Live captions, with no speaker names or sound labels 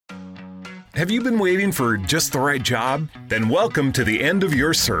Have you been waiting for just the right job? Then welcome to the end of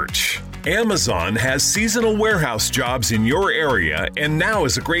your search. Amazon has seasonal warehouse jobs in your area, and now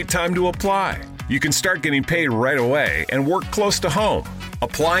is a great time to apply. You can start getting paid right away and work close to home.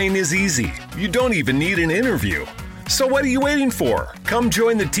 Applying is easy. You don't even need an interview. So what are you waiting for? Come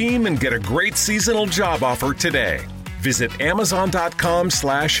join the team and get a great seasonal job offer today. Visit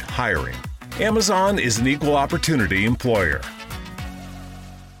Amazon.com/hiring. Amazon is an equal opportunity employer.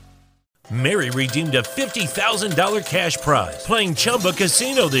 Mary redeemed a $50,000 cash prize playing Chumba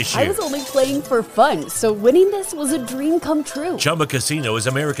Casino this year. I was only playing for fun, so winning this was a dream come true. Chumba Casino is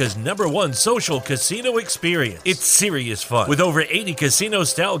America's #1 social casino experience. It's serious fun. With over 80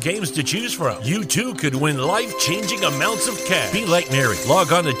 casino-style games to choose from, you too could win life-changing amounts of cash. Be like Mary.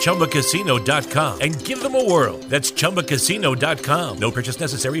 Log on to ChumbaCasino.com and give them a whirl. That's ChumbaCasino.com. No purchase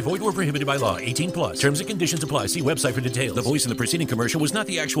necessary. Void where prohibited by law. 18+. Terms and conditions apply. See website for details. The voice in the preceding commercial was not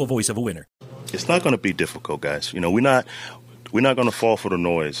the actual voice of a winner. It's not going to be difficult, guys. We're not going to fall for the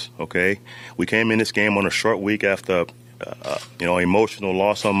noise, okay? We came in this game on a short week after, emotional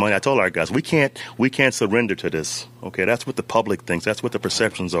loss on Monday. I told our guys, we can't surrender to this, okay? That's what the public thinks. That's what the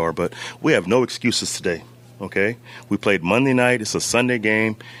perceptions are. But we have no excuses today, okay? We played Monday night. It's a Sunday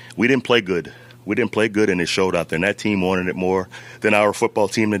game. We didn't play good. And it showed out there. And that team wanted it more than our football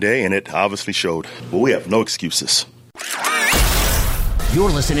team today, and it obviously showed. But we have no excuses. You're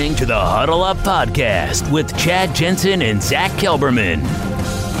listening to the Huddle Up Podcast with Chad Jensen and Zach Kelberman.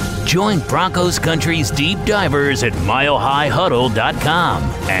 Join Broncos Country's deep divers at milehighhuddle.com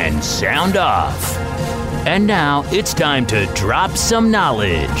and sound off. And now it's time to drop some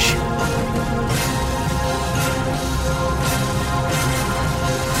knowledge.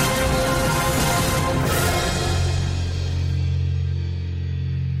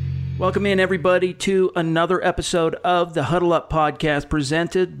 Welcome in, everybody, to another episode of the Huddle Up Podcast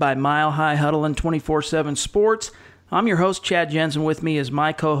presented by Mile High Huddle and 24/7 Sports. I'm your host, Chad Jensen. With me is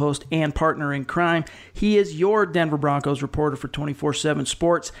my co-host and partner in crime. He is your Denver Broncos reporter for 24/7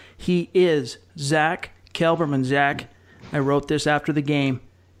 Sports. He is Zach Kelberman. Zach, I wrote this after the game.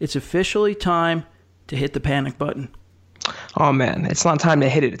 It's officially time to hit the panic button. Oh, man, it's not time to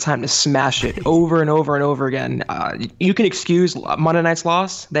hit it. It's time to smash it over and over and over again. You can excuse Monday night's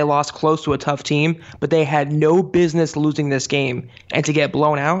loss. They lost close to a tough team, but they had no business losing this game. And to get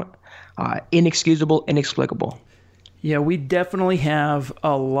blown out, inexcusable, inexplicable. Yeah, we definitely have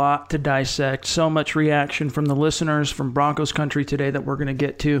a lot to dissect. So much reaction from the listeners from Broncos Country today that we're going to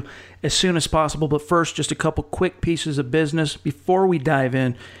get to as soon as possible. But first, just a couple quick pieces of business before we dive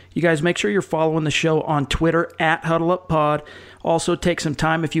in. You guys make sure you're following the show on Twitter at HuddleUpPod. Also, take some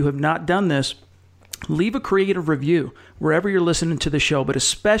time, if you have not done this, leave a creative review wherever you're listening to the show, but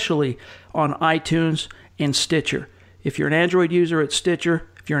especially on iTunes and Stitcher. If you're an Android user, it's Stitcher.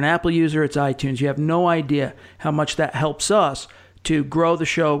 If you're an Apple user, it's iTunes. You have no idea how much that helps us to grow the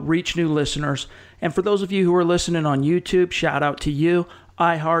show, reach new listeners. And for those of you who are listening on YouTube, shout out to you.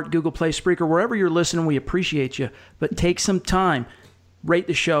 iHeart, Google Play, Spreaker, wherever you're listening, we appreciate you. But take some time, rate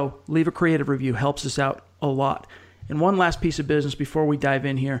the show, leave a creative review. Helps us out a lot. And one last piece of business before we dive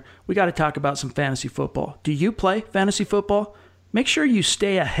in here. We got to talk about some fantasy football. Do you play fantasy football? Make sure you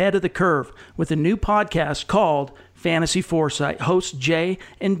stay ahead of the curve with a new podcast called Fantasy Foresight. Hosts Jay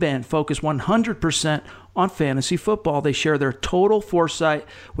and Ben focus 100% on fantasy football. They share their total foresight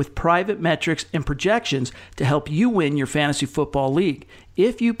with private metrics and projections to help you win your fantasy football league.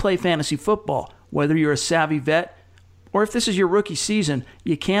 If you play fantasy football, whether you're a savvy vet or if this is your rookie season,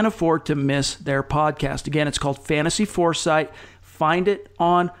 you can't afford to miss their podcast. Again, it's called Fantasy Foresight. Find it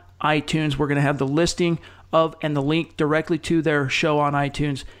on iTunes. We're going to have the listing of and the link directly to their show on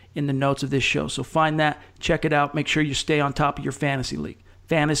iTunes in the notes of this show. So find that, check it out, make sure you stay on top of your fantasy league.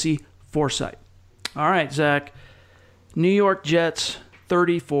 Fantasy Foresight. All right, Zach. New York Jets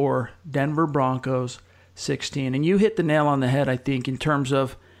 34, Denver Broncos 16. And you hit the nail on the head, I think, in terms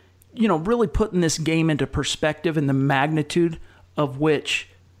of, really putting this game into perspective and the magnitude of which,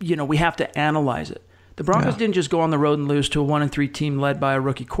 we have to analyze it. The Broncos didn't just go on the road and lose to a 1-3 team led by a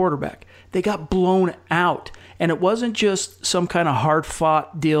rookie quarterback. They got blown out. And it wasn't just some kind of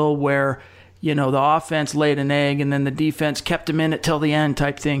hard-fought deal where, the offense laid an egg and then the defense kept them in it till the end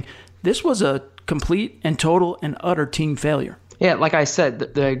type thing. This was a complete and total and utter team failure. Yeah, like I said,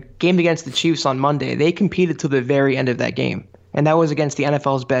 the game against the Chiefs on Monday, they competed to the very end of that game. And that was against the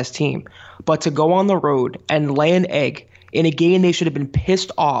NFL's best team. But to go on the road and lay an egg in a game they should have been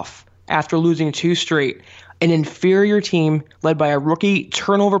pissed off after losing 2 straight, an inferior team led by a rookie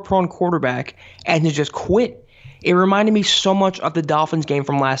turnover-prone quarterback, and to just quit. It reminded me so much of the Dolphins game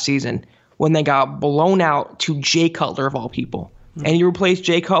from last season when they got blown out to Jay Cutler, of all people. and you replace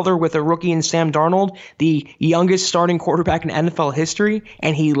Jay Cutler with a rookie in Sam Darnold, the youngest starting quarterback in NFL history,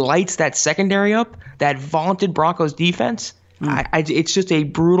 and he lights that secondary up, that vaunted Broncos defense. It's just a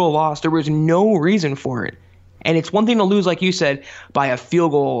brutal loss. There was no reason for it. And it's one thing to lose, like you said, by a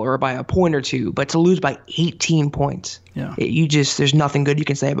field goal or by a point or two, but to lose by 18 points, there's nothing good you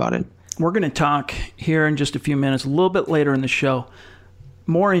can say about it. We're going to talk here in just a few minutes, a little bit later in the show,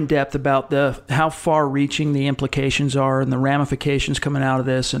 more in depth about how far-reaching the implications are and the ramifications coming out of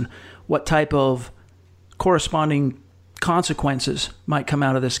this and what type of corresponding consequences might come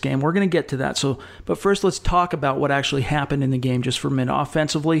out of this game. We're going to get to that. But first, let's talk about what actually happened in the game just for a minute.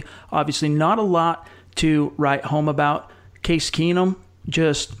 Offensively, obviously not a lot to write home about. Case Keenum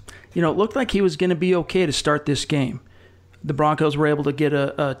just, it looked like he was going to be okay to start this game. The Broncos were able to get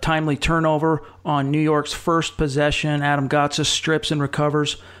a timely turnover on New York's first possession. Adam Gotsis strips and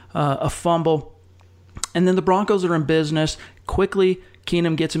recovers a fumble. And then the Broncos are in business. Quickly,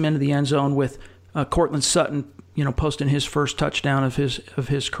 Keenum gets him into the end zone with Cortland Sutton, posting his first touchdown of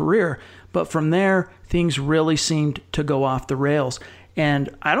his career. But from there, things really seemed to go off the rails. And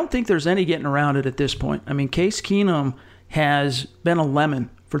I don't think there's any getting around it at this point. I mean, Case Keenum has been a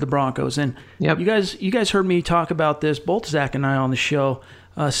lemon for the Broncos. And you guys heard me talk about this, both Zach and I on the show,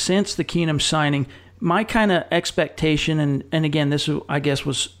 since the Keenum signing. My kind of expectation, and again, this, I guess,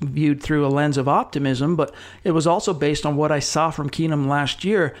 was viewed through a lens of optimism, but it was also based on what I saw from Keenum last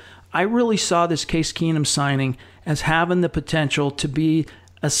year. I really saw this Case Keenum signing as having the potential to be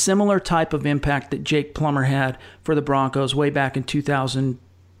a similar type of impact that Jake Plummer had for the Broncos way back in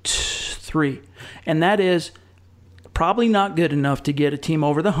 2003. And that is probably not good enough to get a team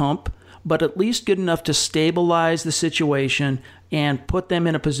over the hump, but at least good enough to stabilize the situation and put them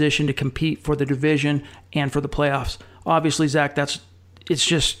in a position to compete for the division and for the playoffs. Obviously, Zach, it's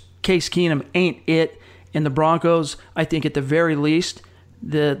just Case Keenum ain't it. And the Broncos, I think at the very least,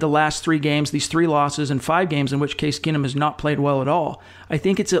 the last 3 games, these 3 losses and 5 games in which Case Keenum has not played well at all, I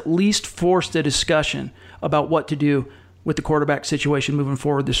think it's at least forced a discussion about what to do with the quarterback situation moving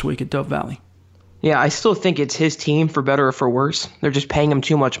forward this week at Dove Valley. Yeah, I still think it's his team for better or for worse. They're just paying him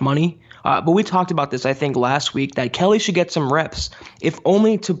too much money. But we talked about this, I think, last week, that Kelly should get some reps, if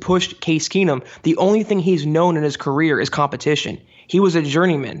only to push Case Keenum. The only thing he's known in his career is competition. He was a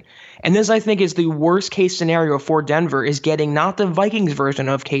journeyman. And this, I think, is the worst case scenario for Denver, is getting not the Vikings version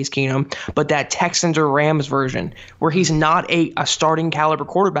of Case Keenum, but that Texans or Rams version, where he's not a starting caliber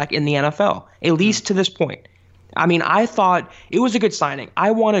quarterback in the NFL, at least to this point. I mean, I thought it was a good signing.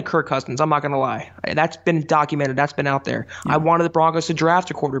 I wanted Kirk Cousins. I'm not going to lie. That's been documented. That's been out there. Yeah. I wanted the Broncos to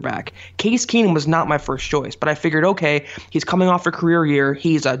draft a quarterback. Case Keenum was not my first choice, but I figured, okay, he's coming off a career year.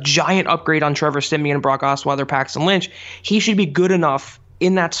 He's a giant upgrade on Trevor Siemian, Brock Osweiler, Paxton Lynch. He should be good enough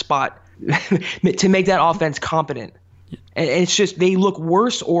in that spot to make that offense competent. And it's just they look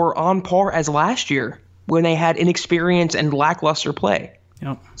worse or on par as last year when they had inexperience and lackluster play.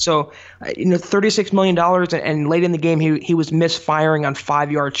 Yep. So, $36 million, and late in the game, he was misfiring on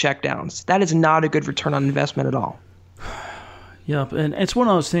 5-yard checkdowns. That is not a good return on investment at all. Yep, and it's one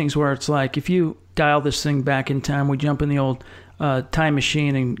of those things where it's like, if you dial this thing back in time, we jump in the old time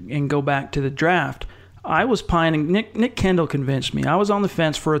machine and go back to the draft. I was pining. Nick Kendall convinced me. I was on the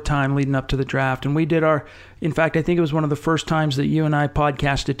fence for a time leading up to the draft, and we did in fact, I think it was one of the first times that you and I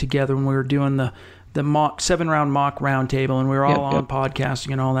podcasted together when we were doing the mock 7-round mock roundtable, and we were all on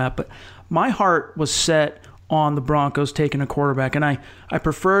podcasting and all that. But my heart was set on the Broncos taking a quarterback, and I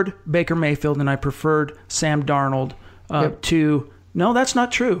preferred Baker Mayfield and I preferred Sam Darnold to. No, that's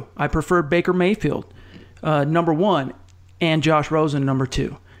not true. I preferred Baker Mayfield, number 1, and Josh Rosen, number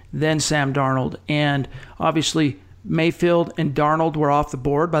 2, then Sam Darnold. And obviously Mayfield and Darnold were off the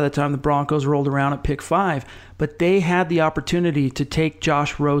board by the time the Broncos rolled around at pick 5, but they had the opportunity to take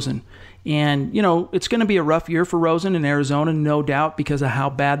Josh Rosen. And, it's going to be a rough year for Rosen in Arizona, no doubt, because of how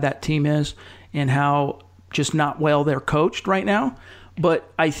bad that team is and how just not well they're coached right now.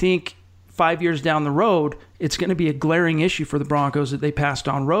 But I think 5 years down the road, it's going to be a glaring issue for the Broncos that they passed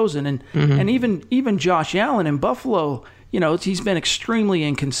on Rosen. And and even Josh Allen in Buffalo, he's been extremely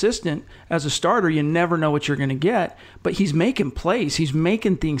inconsistent as a starter. You never know what you're going to get. But he's making plays. He's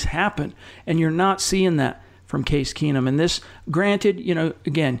making things happen. And you're not seeing that from Case Keenum. And this, granted,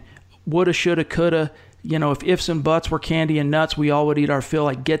 again, woulda, shoulda, coulda. If ifs and buts were candy and nuts, we all would eat our fill.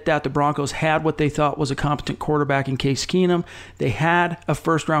 I get that. The Broncos had what they thought was a competent quarterback in Case Keenum. They had a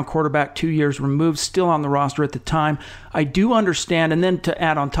first-round quarterback 2 years removed, still on the roster at the time. I do understand. And then to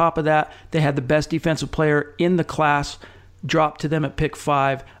add on top of that, they had the best defensive player in the class dropped to them at pick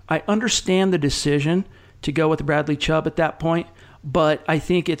 5. I understand the decision to go with Bradley Chubb at that point, but I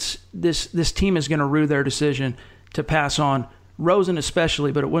think it's this team is going to rue their decision to pass on Rosen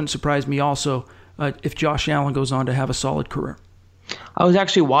especially, but it wouldn't surprise me also if Josh Allen goes on to have a solid career. I was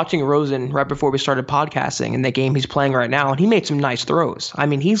actually watching Rosen right before we started podcasting in the game he's playing right now, and he made some nice throws. I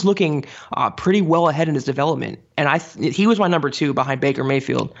mean, he's looking pretty well ahead in his development, and he was my number 2 behind Baker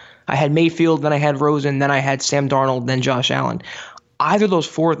Mayfield. I had Mayfield, then I had Rosen, then I had Sam Darnold, then Josh Allen. Either of those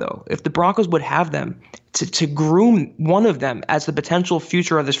 4, though, if the Broncos would have them to groom one of them as the potential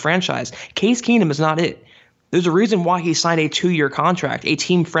future of this franchise, Case Keenum is not it. There's a reason why he signed a 2-year contract, a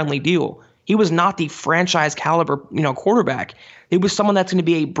team-friendly deal. He was not the franchise caliber, quarterback. It was someone that's going to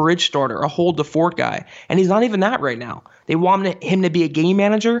be a bridge starter, a hold the fort guy, and he's not even that right now. They want him to be a game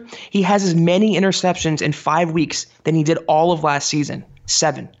manager. He has as many interceptions in 5 weeks than he did all of last season,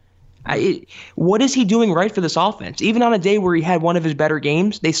 7. What is he doing right for this offense? Even on a day where he had one of his better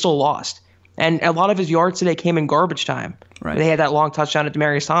games, they still lost. And a lot of his yards today came in garbage time. Right. They had that long touchdown to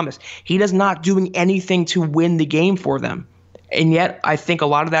Demaryius Thomas. He does not doing anything to win the game for them. And yet, I think a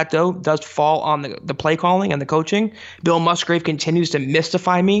lot of that, though, does fall on the play calling and the coaching. Bill Musgrave continues to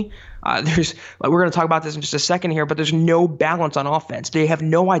mystify me. We're going to talk about this in just a second here, but there's no balance on offense. They have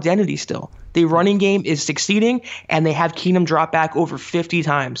no identity still. The running game is succeeding, and they have Keenum drop back over 50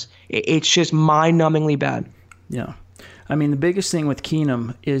 times. It's just mind-numbingly bad. Yeah. I mean, the biggest thing with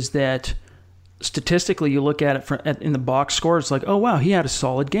Keenum is that statistically, you look at it in the box score, it's like, oh, wow, he had a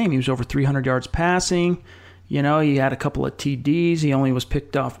solid game. He was over 300 yards passing. He had a couple of TDs. He only was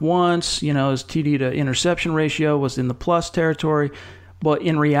picked off once. His TD to interception ratio was in the plus territory. But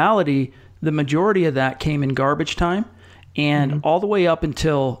in reality, the majority of that came in garbage time. And all the way up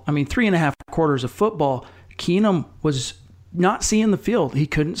until, 3.5 quarters of football, Keenum was not seeing the field. He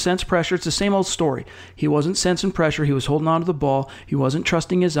couldn't sense pressure. It's the same old story. He wasn't sensing pressure. He was holding on to the ball. He wasn't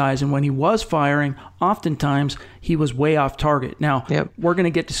trusting his eyes. And when he was firing, oftentimes he was way off target. Now, We're going to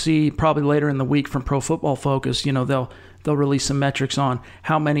get to see probably later in the week from Pro Football Focus, they'll release some metrics on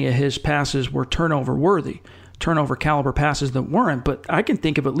how many of his passes were turnover worthy, turnover caliber passes that weren't. But I can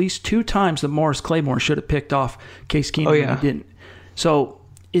think of at least 2 times that Morris Claiborne should have picked off Case Keenum and he didn't. So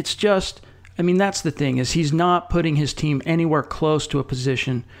it's just... that's the thing, is he's not putting his team anywhere close to a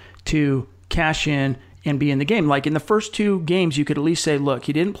position to cash in and be in the game. Like in the first 2 games, you could at least say, look,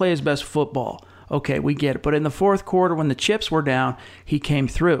 he didn't play his best football. Okay, we get it. But in the fourth quarter, when the chips were down, he came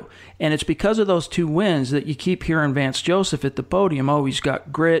through. And it's because of those 2 wins that you keep hearing Vance Joseph at the podium. Oh, he's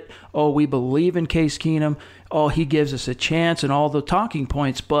got grit. Oh, we believe in Case Keenum. Oh, he gives us a chance, and all the talking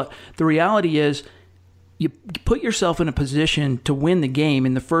points. But the reality is, you put yourself in a position to win the game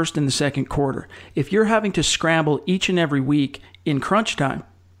in the first and the second quarter. If you're having to scramble each and every week in crunch time,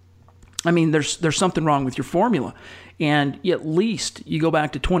 there's something wrong with your formula. And at least you go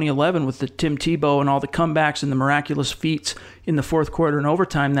back to 2011 with the Tim Tebow and all the comebacks and the miraculous feats in the fourth quarter and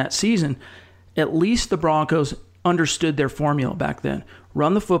overtime that season. At least the Broncos understood their formula back then.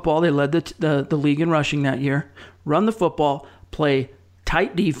 Run the football. They led the league in rushing that year. Run the football, play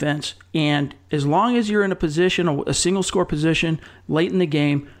tight defense, and as long as you're in a position, a single score position late in the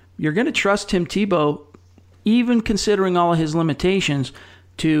game, you're going to trust Tim Tebow, even considering all of his limitations,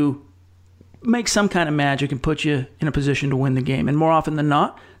 to make some kind of magic and put you in a position to win the game. And more often than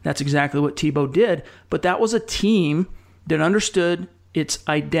not, that's exactly what Tebow did. But that was a team that understood its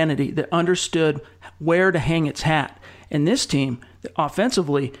identity, that understood where to hang its hat. And this team,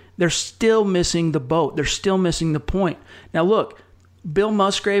 offensively, they're still missing the boat. They're still missing the point. Now look, Bill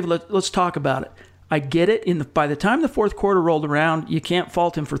Musgrave, let's talk about it. I get it. By the time the fourth quarter rolled around, you can't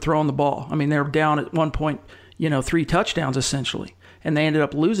fault him for throwing the ball. They were down at one point, 3 touchdowns essentially, and they ended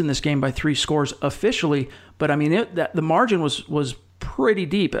up losing this game by 3 scores officially. But the margin was pretty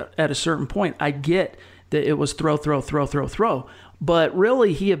deep at a certain point. I get that it was throw, but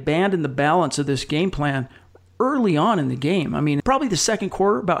really he abandoned the balance of this game plan early on in the game. Probably the second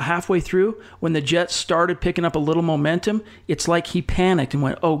quarter, about halfway through, when the Jets started picking up a little momentum, it's like he panicked and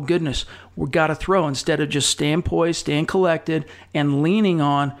went, oh goodness, we got to throw, instead of just staying poised, staying collected, and leaning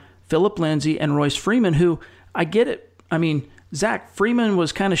on Phillip Lindsay and Royce Freeman, who, I get it. Zach Freeman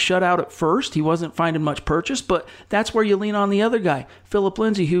was kind of shut out at first. He wasn't finding much purchase, but that's where you lean on the other guy, Phillip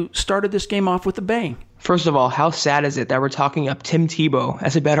Lindsay, who started this game off with a bang. First of all, how sad is it that we're talking up Tim Tebow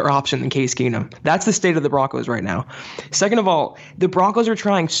as a better option than Case Keenum? That's the state of the Broncos right now. Second of all, the Broncos are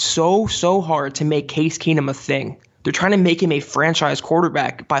trying so hard to make Case Keenum a thing. They're trying to make him a franchise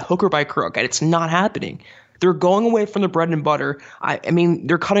quarterback by hook or by crook, and it's not happening. They're going away from the bread and butter.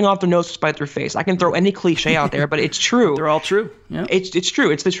 They're cutting off their nose to spite their face. I can throw any cliche out there, but it's true. They're all true. Yeah. It's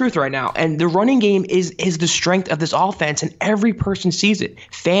true. It's the truth right now. And the running game is the strength of this offense, and every person sees it.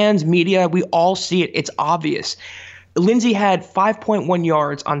 Fans, media, we all see it. It's obvious. Lindsey had 5.1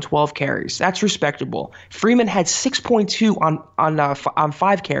 yards on 12 carries. That's respectable. Freeman had 6.2 on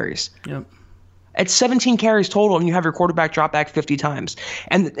 5 carries. Yep. It's 17 carries total, and you have your quarterback drop back 50 times.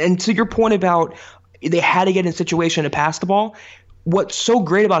 And to your point about they had to get in a situation to pass the ball, what's so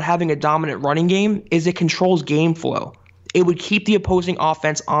great about having a dominant running game is it controls game flow. It would keep the opposing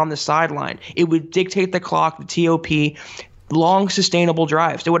offense on the sideline. It would dictate the clock, the TOP, long, sustainable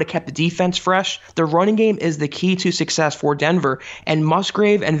drives. It would have kept the defense fresh. The running game is the key to success for Denver. And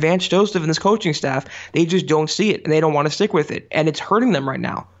Musgrave and Vance Joseph and this coaching staff, they just don't see it, and they don't want to stick with it. And it's hurting them right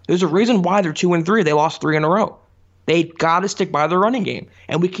now. There's a reason why they're 2-3. They lost 3 in a row. They got to stick by their running game.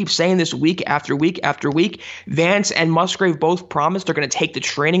 And we keep saying this week after week after week. Vance and Musgrave both promised they're going to take the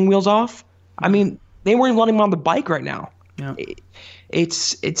training wheels off. I mean, they weren't even letting him on the bike right now. Yeah.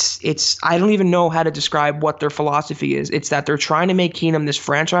 It's I don't even know how to describe what their philosophy is. It's that they're trying to make Keenum this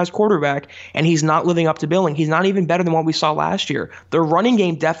franchise quarterback, and he's not living up to billing. He's not even better than what we saw last year. Their running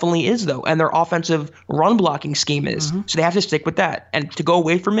game definitely is, though, and their offensive run blocking scheme is. So they have to stick with that. And to go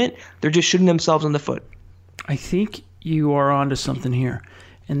away from it, they're just shooting themselves in the foot. I think you are onto something here,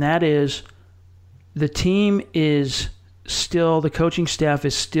 and that is the team is still, the coaching staff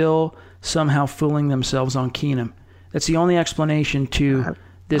is still somehow fooling themselves on Keenum. That's the only explanation to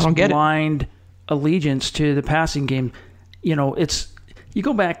this blind allegiance to the passing game. You know, you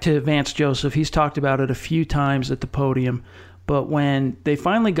go back to Vance Joseph. He's talked about it a few times at the podium. But when they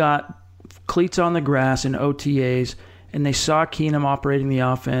finally got cleats on the grass in OTAs and they saw Keenum operating the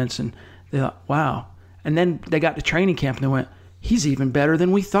offense, and they thought, wow. And then they got to training camp and they went, he's even better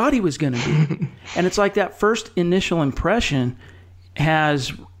than we thought he was going to be. And it's like that first initial impression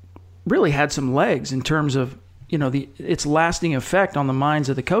has really had some legs in terms of, you know, its lasting effect on the minds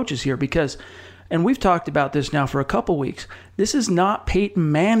of the coaches here, because, and we've talked about this now for a couple weeks, this is not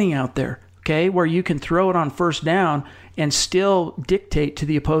Peyton Manning out there, okay, where you can throw it on first down and still dictate to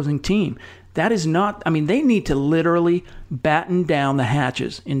the opposing team. That is not, I mean, they need to literally batten down the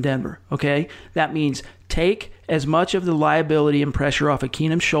hatches in Denver, okay? That means take as much of the liability and pressure off of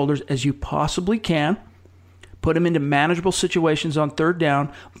Keenum's shoulders as you possibly can. Put him into manageable situations on third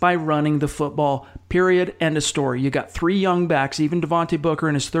down by running the football, period, end of story. You got 3 young backs, even Devontae Booker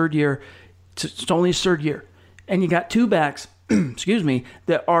in his third year. It's only his third year. And you got 2 backs, excuse me,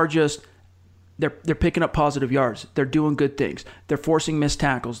 that are just, they're picking up positive yards. They're doing good things. They're forcing missed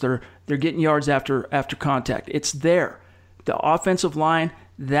tackles. They're getting yards after contact. It's there. The offensive line,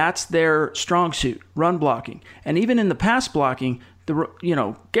 that's their strong suit, run blocking. And even in the pass blocking,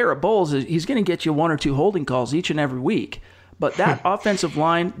 Garrett Bowles, he's going to get you 1 or 2 holding calls each and every week. But that offensive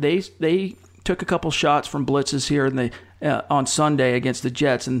line, they took a couple shots from blitzes here on Sunday against the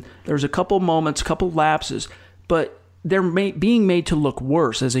Jets, and there was a couple moments, couple lapses, but they're being made to look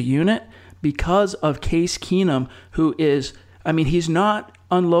worse as a unit because of Case Keenum, who is, I mean, he's not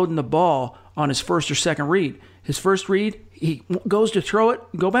unloading the ball on his first or second read. His first read, he goes to throw it.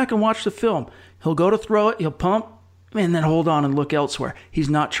 Go back and watch the film. He'll go to throw it. He'll pump. And then hold on and look elsewhere. He's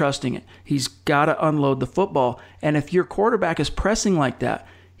not trusting it. He's got to unload the football. And if your quarterback is pressing like that,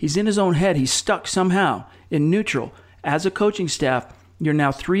 he's in his own head. He's stuck somehow in neutral. As a coaching staff, you're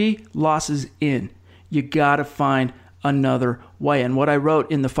now 3 losses in. You got to find another way. And what I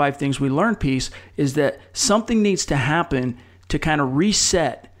wrote in the 5 Things We Learned piece is that something needs to happen to kind of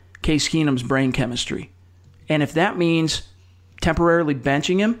reset Case Keenum's brain chemistry. And if that means temporarily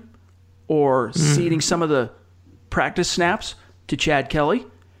benching him or ceding some of the practice snaps to Chad Kelly,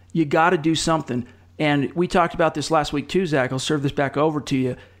 you got to do something. And we talked about this last week too, Zach. I'll serve this back over to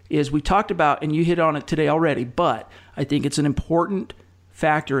you. Is we talked about, and you hit on it today already, but I think it's an important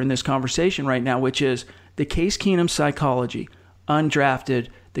factor in this conversation right now, which is the Case Keenum psychology. Undrafted,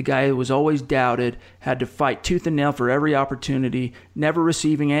 the guy who was always doubted, had to fight tooth and nail for every opportunity, never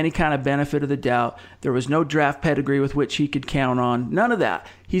receiving any kind of benefit of the doubt. There was no draft pedigree with which he could count on. None of that.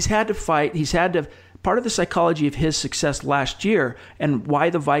 He's had to fight. He's had to. Part of the psychology of his success last year and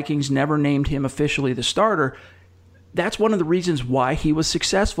why the Vikings never named him officially the starter, that's one of the reasons why he was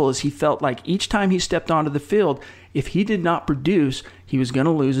successful, is he felt like each time he stepped onto the field, if he did not produce, he was going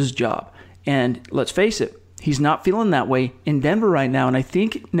to lose his job. And let's face it, he's not feeling that way in Denver right now. And I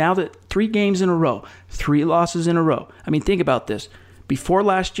think now that 3 games in a row, 3 losses in a row, I mean, think about this. Before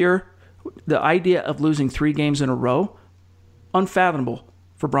last year, the idea of losing 3 games in a row, unfathomable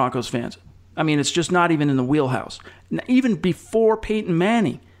for Broncos fans. I mean, it's just not even in the wheelhouse. Even before Peyton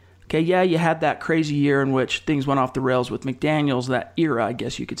Manning. Okay, yeah, you had that crazy year in which things went off the rails with McDaniels, that era, I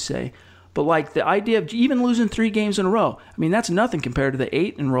guess you could say. But like the idea of even losing 3 games in a row, I mean, that's nothing compared to the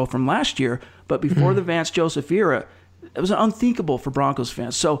 8 in a row from last year. But before the Vance Joseph era, it was unthinkable for Broncos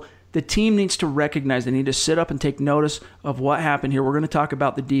fans. So the team needs to recognize, they need to sit up and take notice of what happened here. We're going to talk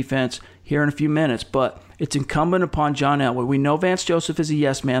about the defense here in a few minutes, but it's incumbent upon John Elway. We know Vance Joseph is a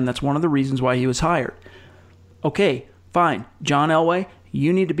yes man. That's one of the reasons why he was hired. Okay, fine. John Elway,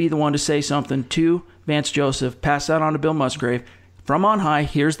 you need to be the one to say something to Vance Joseph. Pass that on to Bill Musgrave. From on high,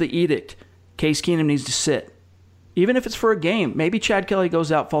 here's the edict. Case Keenum needs to sit. Even if it's for a game. Maybe Chad Kelly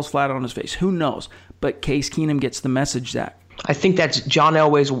goes out, falls flat on his face. Who knows? But Case Keenum gets the message, Zach. I think that's John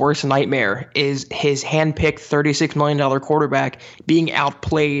Elway's worst nightmare is his hand-picked $36 million quarterback being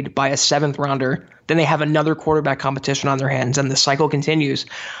outplayed by a seventh-rounder. Then they have another quarterback competition on their hands, and the cycle continues.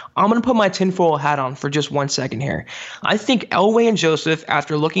 I'm going to put my tinfoil hat on for just 1 second here. I think Elway and Joseph,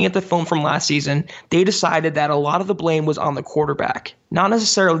 after looking at the film from last season, they decided that a lot of the blame was on the quarterback. Not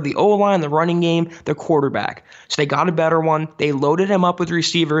necessarily the O-line, the running game, the quarterback. So they got a better one. They loaded him up with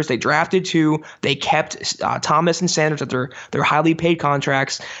receivers. They drafted 2. They kept Thomas and Sanders at their highly paid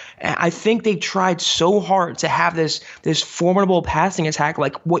contracts. I think they tried so hard to have this formidable passing attack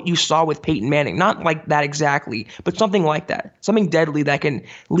like what you saw with Peyton Manning. Not like that exactly, but something like that. Something deadly that can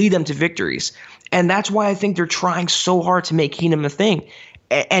lead them to victories. And that's why I think they're trying so hard to make Keenum a thing.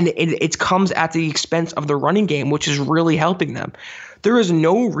 And it comes at the expense of the running game, which is really helping them. There is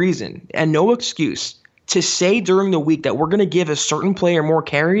no reason and no excuse to say during the week that we're going to give a certain player more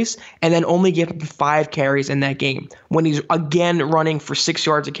carries and then only give him 5 carries in that game when he's again running for 6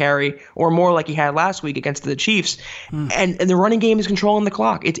 yards a carry or more like he had last week against the Chiefs. And the running game is controlling the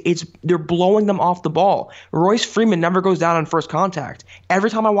clock. They're blowing them off the ball. Royce Freeman never goes down on first contact. Every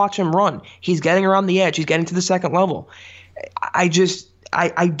time I watch him run, he's getting around the edge. He's getting to the second level. I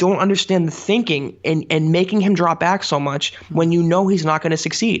don't understand the thinking in making him drop back so much when you know he's not going to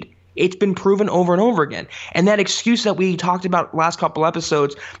succeed. It's been proven over and over again. And that excuse that we talked about last couple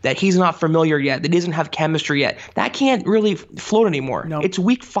episodes, that he's not familiar yet, that he doesn't have chemistry yet, that can't really float anymore. Nope. It's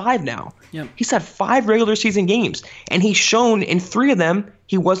week 5 now. Yep. He's had 5 regular season games, and he's shown in 3 of them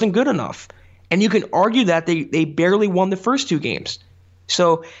he wasn't good enough. And you can argue that they barely won the first 2 games.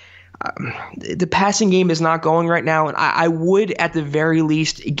 So the passing game is not going right now, and I would at the very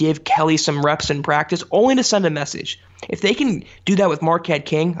least give Kelly some reps in practice only to send a message. If they can do that with Marquette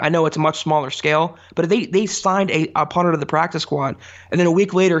King, I know it's a much smaller scale, but if they signed a punter to the practice squad, and then a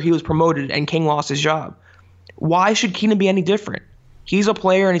week later he was promoted and King lost his job. Why should Keenum be any different? He's a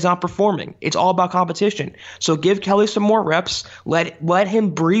player and he's not performing. It's all about competition. So give Kelly some more reps. Let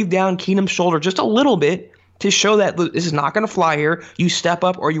him breathe down Keenum's shoulder just a little bit to show that this is not going to fly here. You step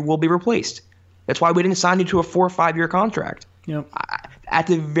up or you will be replaced. That's why we didn't sign you to a 4 or 5 year contract. Yep. At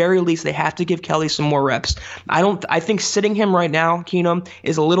the very least, they have to give Kelly some more reps. I think sitting him right now, Keenum,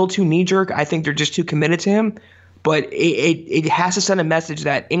 is a little too knee-jerk. I think they're just too committed to him. But it has to send a message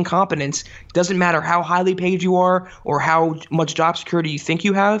that incompetence doesn't matter how highly paid you are or how much job security you think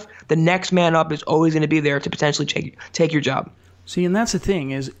you have. The next man up is always going to be there to potentially take your job. See, and that's the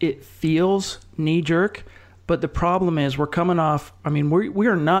thing, is it feels knee-jerk. But the problem is we're coming off, we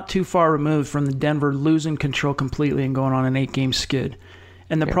are not too far removed from the Denver losing control completely and going on an 8-game skid.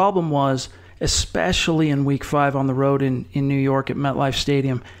 And the problem was, especially in week 5 on the road in New York at MetLife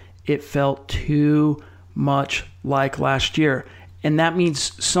Stadium, it felt too much like last year. And that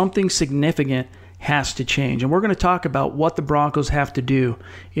means something significant has to change. And we're going to talk about what the Broncos have to do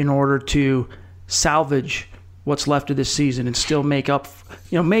in order to salvage what's left of this season and still make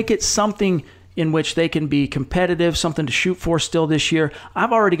it something in which they can be competitive, something to shoot for still this year.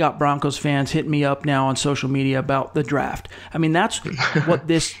 I've already got Broncos fans hitting me up now on social media about the draft. That's what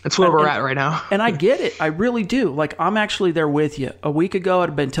this... That's where we're at right now. And I get it. I really do. I'm actually there with you. A week ago, I'd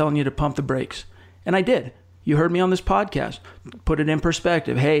have been telling you to pump the brakes. And I did. You heard me on this podcast. Put it in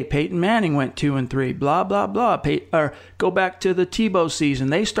perspective. Hey, Peyton Manning went 2-3, blah, blah, blah. Go back to the Tebow season.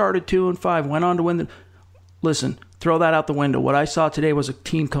 They started 2-5, went on to win the... Listen, throw that out the window. What I saw today was a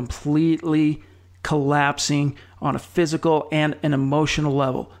team completely collapsing on a physical and an emotional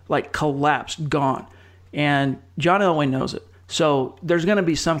level. Collapsed, gone. And John Elway knows it. So there's going to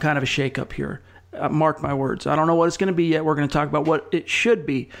be some kind of a shakeup here. Mark my words. I don't know what it's going to be yet. We're going to talk about what it should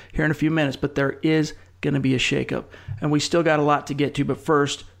be here in a few minutes. But there is going to be a shakeup. And we still got a lot to get to. But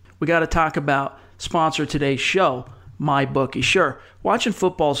first, we got to talk about sponsor today's show, MyBookie. Sure, watching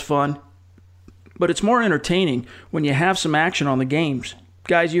football's fun, but it's more entertaining when you have some action on the games.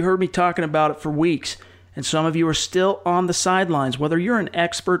 Guys, you heard me talking about it for weeks, and some of you are still on the sidelines. Whether you're an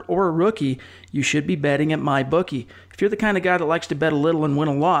expert or a rookie, you should be betting at MyBookie. If you're the kind of guy that likes to bet a little and win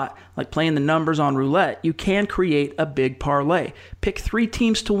a lot, like playing the numbers on roulette, you can create a big parlay. Pick 3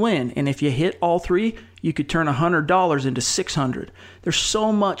 teams to win, and if you hit all 3, you could turn $100 into $600. There's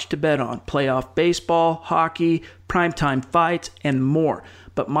so much to bet on. Playoff baseball, hockey, primetime fights, and more.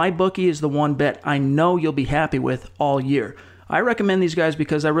 But MyBookie is the one bet I know you'll be happy with all year. I recommend these guys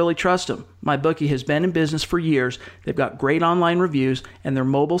because I really trust them. MyBookie has been in business for years. They've got great online reviews, and their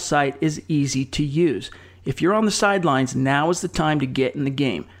mobile site is easy to use. If you're on the sidelines, now is the time to get in the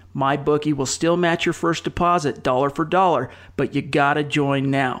game. MyBookie will still match your first deposit dollar for dollar, but you gotta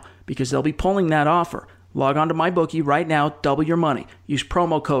join now because they'll be pulling that offer. Log on to MyBookie right now, double your money. Use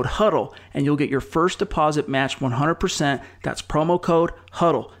promo code HUDDLE and you'll get your first deposit matched 100%. That's promo code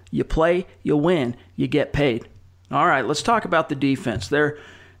HUDDLE. You play, you win, you get paid. All right, let's talk about the defense.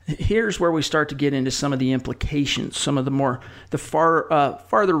 Here's where we start to get into some of the implications, some of the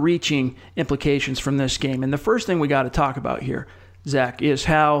farther-reaching implications from this game. And the first thing we got to talk about here, Zach, is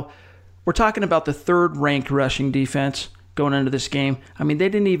how we're talking about the third-ranked rushing defense going into this game. I mean, they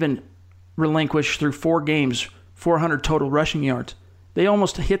didn't even relinquish through 4 games 400 total rushing yards. They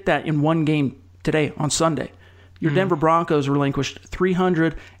almost hit that in one game today on Sunday. Your Denver Broncos relinquished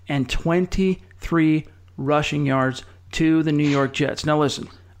 323 rushing yards to the New York Jets. Now listen,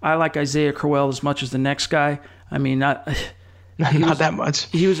 I like Isaiah Crowell as much as the next guy. I mean, not that much.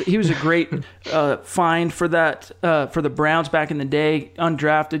 He was a great find for the Browns back in the day,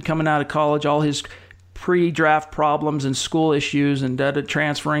 undrafted, coming out of college, all his pre-draft problems and school issues and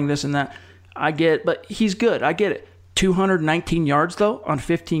transferring this and that. I get it, but he's good. I get it. 219 yards, though, on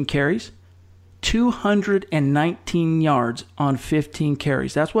 15 carries. 219 yards on 15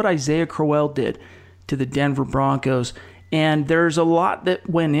 carries. That's what Isaiah Crowell did to the Denver Broncos. And there's a lot that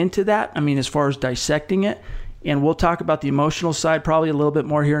went into that, I mean, as far as dissecting it. And we'll talk about the emotional side probably a little bit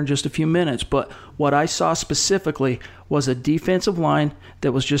more here in just a few minutes. But what I saw specifically was a defensive line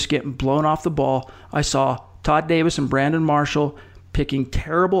that was just getting blown off the ball. I saw Todd Davis and Brandon Marshall picking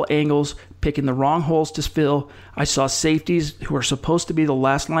terrible angles, picking the wrong holes to fill. I saw safeties who are supposed to be the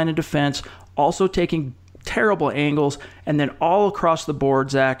last line of defense also taking terrible angles. And then all across the board,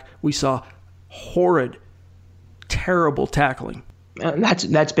 Zach, we saw horrid, terrible tackling.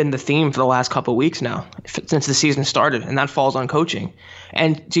 That's been the theme for the last couple of weeks now, since the season started, and that falls on coaching.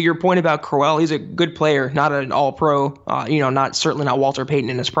 And to your point about Crowell, he's a good player, not an all-pro, certainly not Walter Payton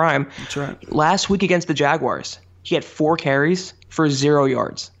in his prime. That's right. Last week against the Jaguars, he had 4 carries for 0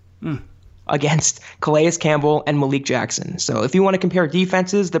 yards against Calais Campbell and Malik Jackson. So if you want to compare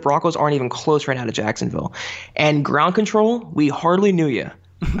defenses, the Broncos aren't even close right now to Jacksonville. And ground control, we hardly knew you.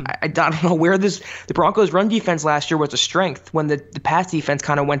 I don't know where the Broncos' run defense last year was a strength when the pass defense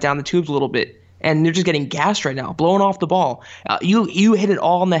kind of went down the tubes a little bit. And they're just getting gassed right now, blowing off the ball. You hit it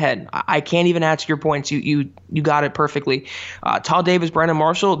all on the head. I can't even add to your points. You got it perfectly. Todd Davis, Brandon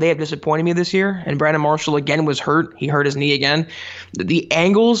Marshall, they have disappointed me this year. And Brandon Marshall again was hurt. He hurt his knee again. The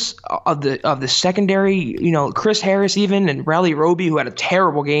angles of the secondary, Chris Harris even and Riley Roby, who had a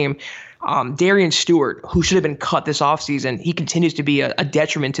terrible game. Darian Stewart, who should have been cut this offseason, he continues to be a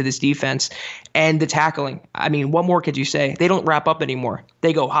detriment to this defense. And the tackling, I mean, what more could you say? They don't wrap up anymore.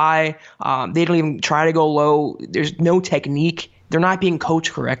 They go high. They don't even try to go low. There's no technique. They're not being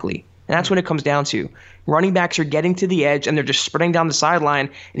coached correctly. And that's what it comes down to. Running backs are getting to the edge, and they're just spreading down the sideline.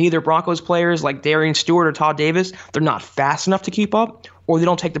 And either Broncos players like Darian Stewart or Todd Davis, they're not fast enough to keep up, or they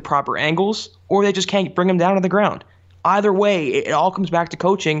don't take the proper angles, or they just can't bring them down to the ground. Either way, it all comes back to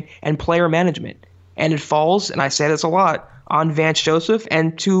coaching and player management. And it falls, and I say this a lot, on Vance Joseph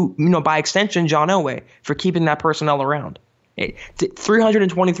and to, by extension, John Elway for keeping that personnel around.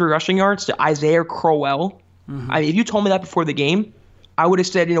 323 rushing yards to Isaiah Crowell. I mean, if you told me that before the game, I would have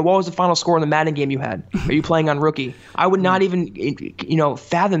said, what was the final score in the Madden game you had? Are you playing on rookie? I would not even,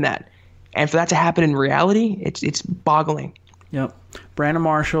 fathom that. And for that to happen in reality, it's boggling. Yep. Brandon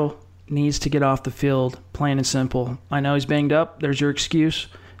Marshall needs to get off the field, plain and simple. I know he's banged up. There's your excuse.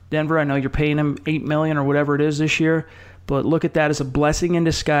 Denver, I know you're paying him $8 million or whatever it is this year, but look at that as a blessing in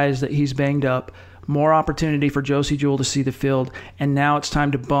disguise that he's banged up. More opportunity for Josie Jewell to see the field, and now it's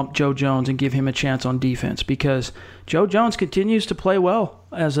time to bump Joe Jones and give him a chance on defense because Joe Jones continues to play well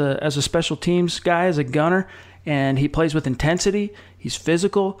as a special teams guy, as a gunner, and he plays with intensity. He's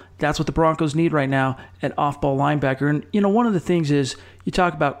physical. That's what the Broncos need right now at off-ball linebacker. And, one of the things is you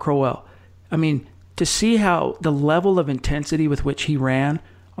talk about Crowell. I mean, to see how the level of intensity with which he ran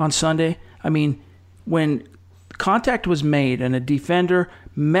on Sunday, I mean, when contact was made and a defender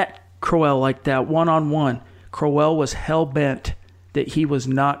met Crowell like that one-on-one, Crowell was hell-bent that he was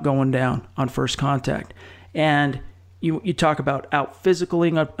not going down on first contact. And you talk about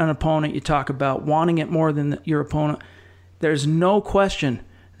out-physicaling an opponent. You talk about wanting it more than your opponent. There's no question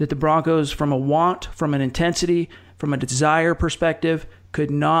that the Broncos, from a want, from an intensity, from a desire perspective, could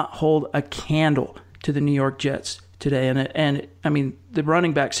not hold a candle to the New York Jets today. And I mean, the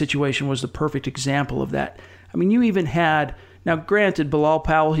running back situation was the perfect example of that. I mean, you even had, now granted, Bilal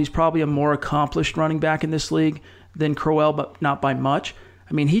Powell, he's probably a more accomplished running back in this league than Crowell, but not by much.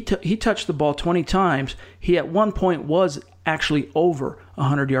 I mean, he touched the ball 20 times. He at one point was actually over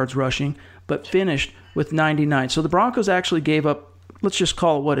 100 yards rushing, but finished with 99. So the Broncos actually gave up, let's just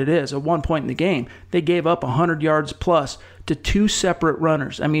call it what it is, at one point in the game, they gave up 100 yards plus to two separate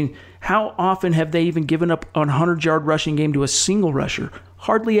runners. I mean, how often have they even given up a 100-yard rushing game to a single rusher?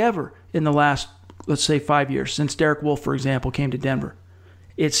 Hardly ever in the last, let's say, 5 years, since Derek Wolfe, for example, came to Denver.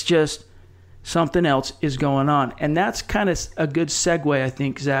 It's just something else is going on. And that's kind of a good segue, I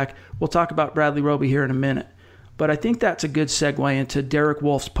think, Zach. We'll talk about Bradley Roby here in a minute. But I think that's a good segue into Derek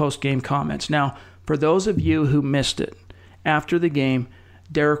Wolfe's post-game comments. Now, for those of you who missed it, after the game,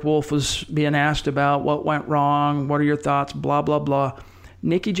 Derek Wolfe was being asked about what went wrong, what are your thoughts, blah, blah, blah.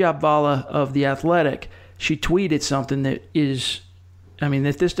 Nikki Jhabvala of The Athletic, she tweeted something that is, I mean,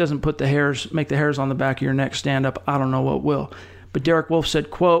 if this doesn't make the hairs on the back of your neck stand up, I don't know what will. But Derek Wolfe said,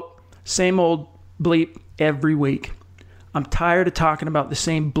 quote, "Same old bleep every week. I'm tired of talking about the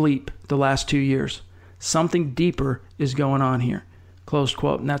same bleep the last 2 years. Something deeper is going on here." Close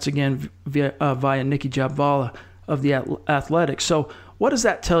quote. And that's again via Nikki Jhabvala of The Athletic. So what does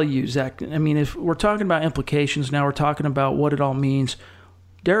that tell you, Zach? I mean, if we're talking about implications now, we're talking about what it all means.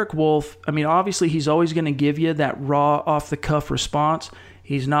 Derek Wolfe, I mean, obviously he's always going to give you that raw, off-the-cuff response.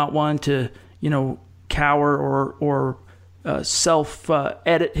 He's not one to, cower or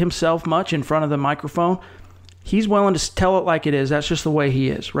self-edit himself much in front of the microphone. He's willing to tell it like it is. That's just the way he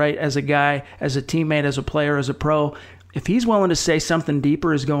is, right? As a guy, as a teammate, as a player, as a pro. If he's willing to say something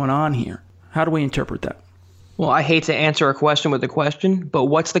deeper is going on here, how do we interpret that? Well, I hate to answer a question with a question, but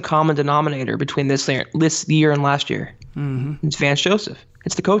what's the common denominator between this year and last year? Mm-hmm. It's Vance Joseph.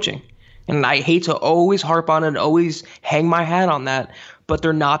 It's the coaching. And I hate to always harp on it and always hang my hat on that, but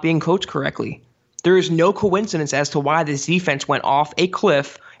they're not being coached correctly. There is no coincidence as to why this defense went off a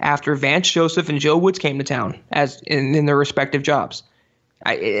cliff after Vance Joseph and Joe Woods came to town as in their respective jobs.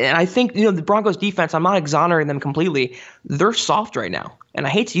 I think, the Broncos defense, I'm not exonerating them completely. They're soft right now. And I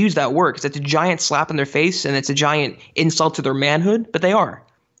hate to use that word because it's a giant slap in their face and it's a giant insult to their manhood, but they are.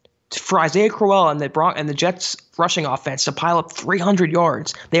 For Isaiah Crowell and the Jets rushing offense to pile up 300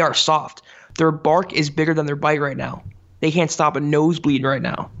 yards, they are soft. Their bark is bigger than their bite right now. They can't stop a nosebleed right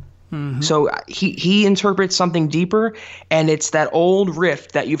now. Mm-hmm. So he interprets something deeper, and it's that old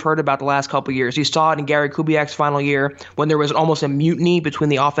rift that you've heard about the last couple of years. You saw it in Gary Kubiak's final year when there was almost a mutiny between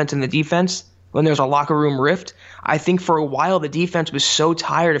the offense and the defense, when there was a locker room rift. I think for a while the defense was so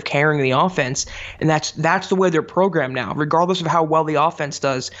tired of carrying the offense, and that's the way they're programmed now. Regardless of how well the offense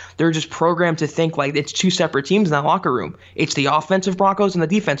does, they're just programmed to think like it's two separate teams in that locker room. It's the offensive Broncos and the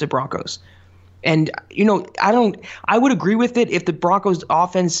defensive Broncos. And, I would agree with it if the Broncos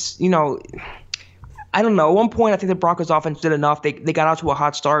offense, I don't know. At one point, I think the Broncos offense did enough. They got out to a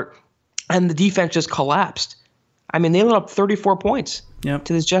hot start, and the defense just collapsed. I mean, they let up 34 points to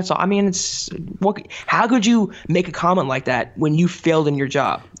this Jets. I mean, how could you make a comment like that when you failed in your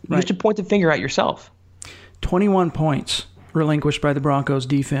job? You have to point the finger at yourself. 21 points relinquished by the Broncos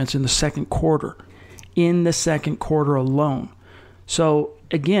defense in the second quarter. In the second quarter alone. So,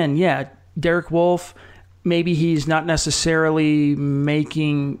 again, Derek Wolfe, maybe he's not necessarily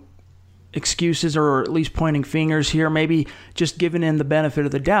making excuses or at least pointing fingers here, maybe just giving in the benefit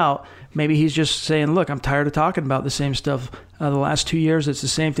of the doubt. Maybe he's just saying, look, I'm tired of talking about the same stuff. The last 2 years, it's the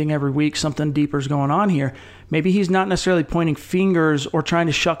same thing every week. Something deeper is going on here. Maybe he's not necessarily pointing fingers or trying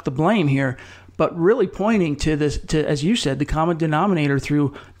to shuck the blame here, but really pointing to this, as you said, the common denominator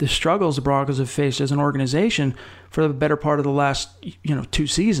through the struggles the Broncos have faced as an organization for the better part of the last 2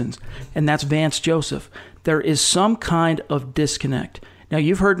 seasons, and that's Vance Joseph. There is some kind of disconnect. Now,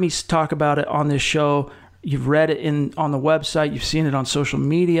 you've heard me talk about it on this show. You've read it on the website. You've seen it on social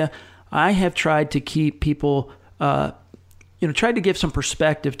media. I have tried to keep people, tried to give some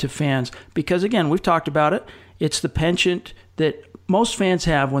perspective to fans because, again, we've talked about it. It's the penchant that most fans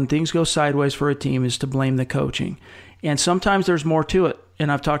have when things go sideways for a team is to blame the coaching. And sometimes there's more to it.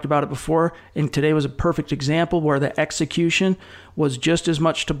 And I've talked about it before, and today was a perfect example where the execution was just as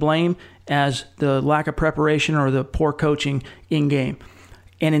much to blame as the lack of preparation or the poor coaching in-game.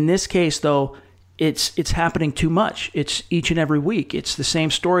 And in this case, though, it's happening too much. It's each and every week. It's the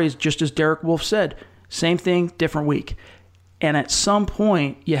same stories, just as Derek Wolfe said. Same thing, different week. And at some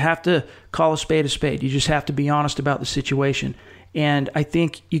point, you have to call a spade a spade. You just have to be honest about the situation. And I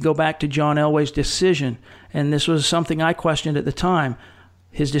think you go back to John Elway's decision, and this was something I questioned at the time,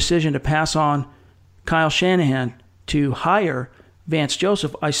 his decision to pass on Kyle Shanahan to hire Vance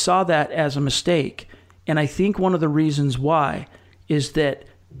Joseph. I saw that as a mistake. And I think one of the reasons why is that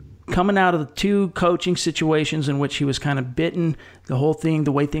coming out of the 2 coaching situations in which he was kind of bitten, the whole thing,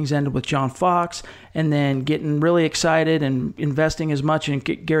 the way things ended with John Fox, and then getting really excited and investing as much in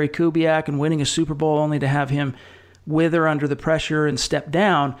Gary Kubiak and winning a Super Bowl only to have him wither under the pressure and step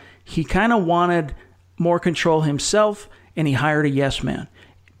down, he kind of wanted more control himself, and he hired a yes man.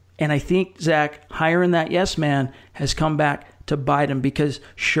 And I think, Zach, hiring that yes man has come back to bite him because,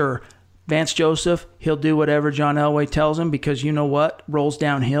 sure, Vance Joseph, he'll do whatever John Elway tells him because you know what? Rolls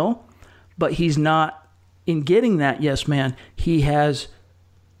downhill. But he's not, in getting that yes man, he has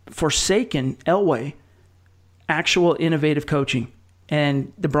forsaken Elway actual innovative coaching.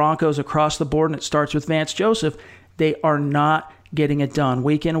 And the Broncos across the board, and it starts with Vance Joseph, they are not getting it done.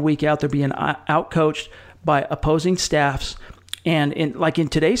 Week in and week out, they're being outcoached by opposing staffs. And in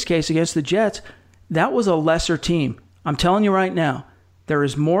today's case against the Jets, that was a lesser team. I'm telling you right now, there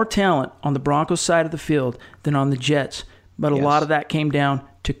is more talent on the Broncos side of the field than on the Jets. But a lot of that came down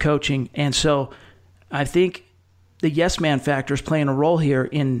to coaching. And so I think the yes man factor is playing a role here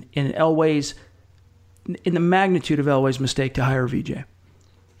in Elway's, in the magnitude of Elway's mistake to hire VJ.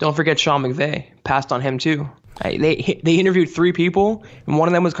 Don't forget Sean McVay. Passed on him too. They interviewed 3 people, and one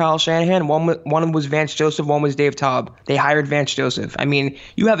of them was Kyle Shanahan, one was Vance Joseph, one was Dave Taub. They hired Vance Joseph. I mean,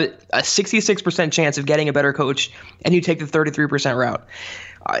 you have a 66% chance of getting a better coach, and you take the 33% route.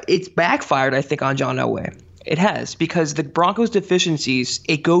 It's backfired, I think, on John Elway. It has, because the Broncos' deficiencies,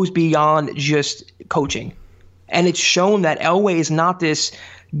 it goes beyond just coaching. And it's shown that Elway is not this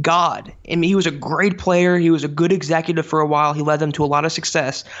god. I mean, he was a great player. He was a good executive for a while. He led them to a lot of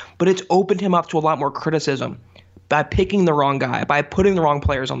success. But it's opened him up to a lot more criticism by picking the wrong guy, by putting the wrong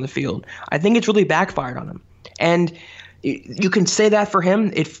players on the field. I think it's really backfired on him. And you can say that for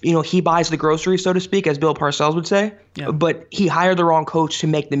him if he buys the groceries, so to speak, as Bill Parcells would say. Yeah. But he hired the wrong coach to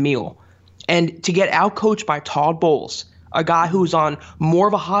make the meal. And to get outcoached by Todd Bowles, a guy who's on more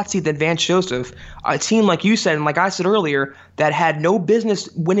of a hot seat than Vance Joseph, a team, like you said, and like I said earlier, that had no business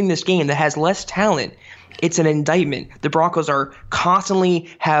winning this game, that has less talent, it's an indictment. The Broncos are constantly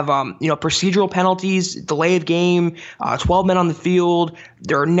have procedural penalties, delay of game, 12 men on the field.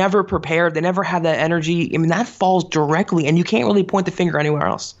 They're never prepared. They never have that energy. I mean, that falls directly, and you can't really point the finger anywhere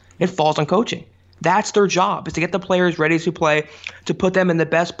else. It falls on coaching. That's their job, is to get the players ready to play, to put them in the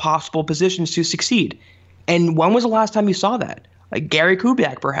best possible positions to succeed. And when was the last time you saw that? Like Gary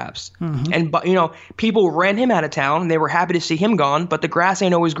Kubiak, perhaps. Mm-hmm. And people ran him out of town, and they were happy to see him gone, but the grass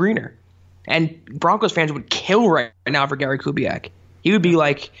ain't always greener. And Broncos fans would kill right now for Gary Kubiak. He would be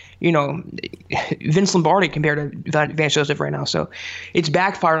like, Vince Lombardi compared to Vance Joseph right now. So it's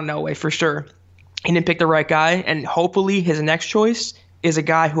backfired on Elway for sure. He didn't pick the right guy, and hopefully his next choice is a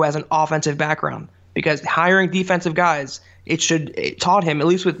guy who has an offensive background, because hiring defensive guys, it taught him, at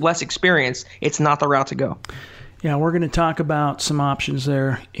least with less experience, it's not the route to go. Yeah, we're going to talk about some options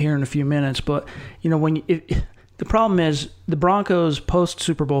there here in a few minutes. But, the problem is the Broncos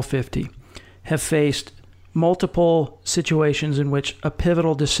post-Super Bowl 50 have faced multiple situations in which a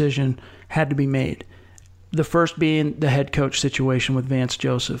pivotal decision had to be made. The first being the head coach situation with Vance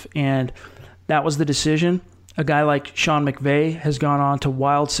Joseph. And that was the decision. A guy like Sean McVay has gone on to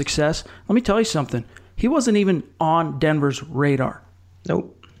wild success. Let me tell you something. He wasn't even on Denver's radar.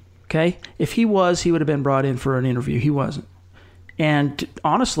 Nope. Okay? If he was, he would have been brought in for an interview. He wasn't. And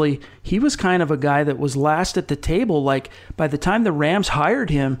honestly, he was kind of a guy that was last at the table. Like, by the time the Rams hired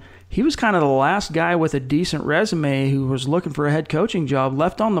him, he was kind of the last guy with a decent resume who was looking for a head coaching job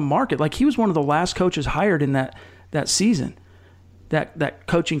left on the market. Like, he was one of the last coaches hired in that season, that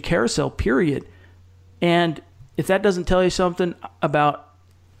coaching carousel period. And if that doesn't tell you something about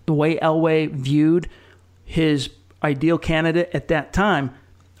the way Elway viewed his ideal candidate at that time,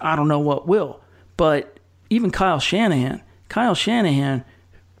 I don't know what will. But even Kyle Shanahan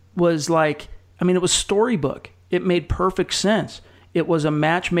was like, it was storybook. It made perfect sense. It was a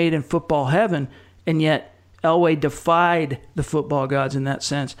match made in football heaven, and yet Elway defied the football gods in that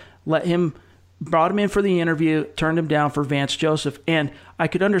sense. Brought him in for the interview, turned him down for Vance Joseph. And I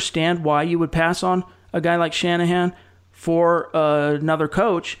could understand why you would pass on a guy like Shanahan for another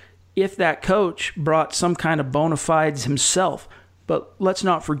coach if that coach brought some kind of bona fides himself. But let's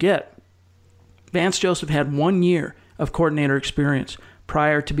not forget, Vance Joseph had 1 year of coordinator experience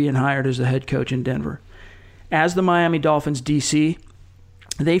prior to being hired as the head coach in Denver. As the Miami Dolphins DC,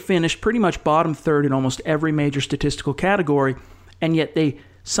 they finished pretty much bottom third in almost every major statistical category, and yet they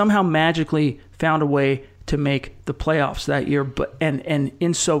somehow magically found a way to make the playoffs that year. But and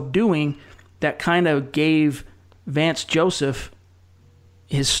in so doing, that kind of gave Vance Joseph,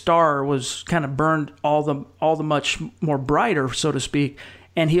 his star was kind of burned all the much more brighter, so to speak.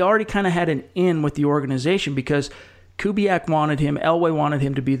 And he already kind of had an in with the organization because Kubiak wanted him, Elway wanted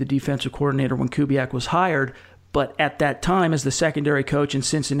him to be the defensive coordinator when Kubiak was hired. But at that time, as the secondary coach in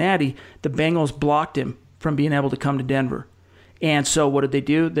Cincinnati, the Bengals blocked him from being able to come to Denver. And so what did they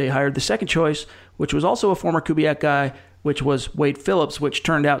do? They hired the second choice, which was also a former Kubiak guy, which was Wade Phillips, which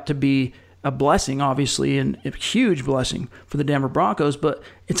turned out to be a blessing, obviously, and a huge blessing for the Denver Broncos. But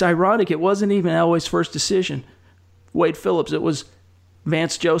it's ironic, it wasn't even Elway's first decision. Wade Phillips, it was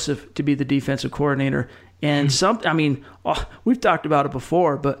Vance Joseph to be the defensive coordinator. And we've talked about it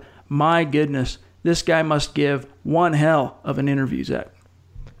before, but my goodness, this guy must give one hell of an interview, Zach.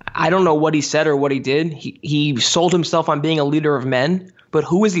 I don't know what he said or what he did. He sold himself on being a leader of men, but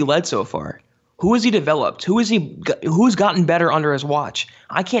who has he led so far? Who has he developed? Who's gotten better under his watch?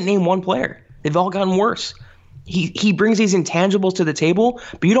 I can't name one player. They've all gotten worse. He brings these intangibles to the table,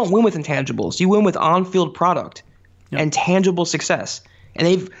 but you don't win with intangibles. You win with on-field product and tangible success. And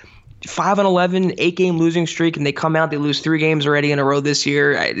they've 5-11, 8-game losing streak, and they come out, they lose 3 games already in a row this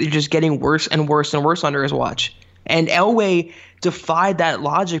year. They're just getting worse and worse and worse under his watch. And Elway defied that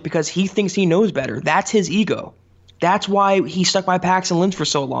logic because he thinks he knows better. That's his ego. That's why he stuck by Paxton Lynch for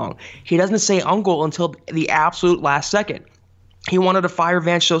so long. He doesn't say uncle until the absolute last second. He wanted to fire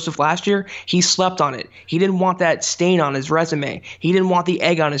Vance Joseph last year. He slept on it. He didn't want that stain on his resume. He didn't want the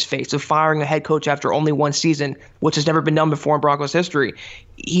egg on his face of firing a head coach after only one season, which has never been done before in Broncos history.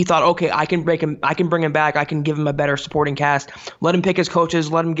 He thought, okay, I can bring him back. I can give him a better supporting cast. Let him pick his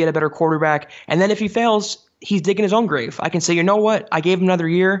coaches. Let him get a better quarterback. And then if he fails, he's digging his own grave. I can say, you know what? I gave him another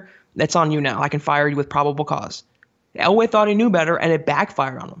year. That's on you now. I can fire you with probable cause. Elway thought he knew better, and it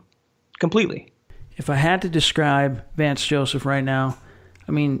backfired on him completely. If I had to describe Vance Joseph right now,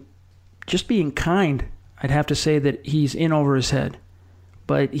 just being kind, I'd have to say that he's in over his head.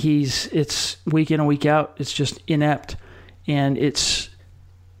 But it's week in and week out, it's just inept. And it's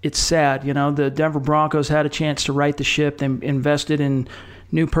sad. The Denver Broncos had a chance to right the ship. They invested in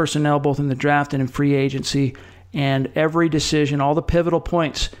new personnel, both in the draft and in free agency. And every decision, all the pivotal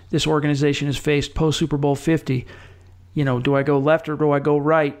points this organization has faced post-Super Bowl 50, do I go left or do I go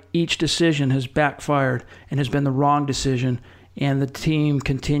right? Each decision has backfired and has been the wrong decision, and the team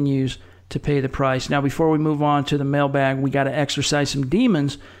continues to pay the price. Now, before we move on to the mailbag, we got to exercise some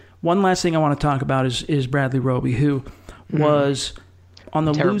demons. One last thing I want to talk about is Bradley Roby, who was on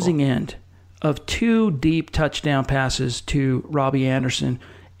the losing end of 2 deep touchdown passes to Robbie Anderson.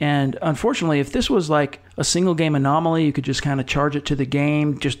 And unfortunately, if this was like a single-game anomaly, you could just kind of charge it to the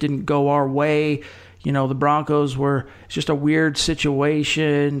game, just didn't go our way. The Broncos it's just a weird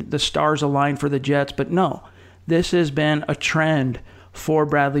situation. The stars aligned for the Jets. But no, this has been a trend for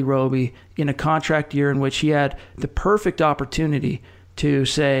Bradley Roby in a contract year in which he had the perfect opportunity to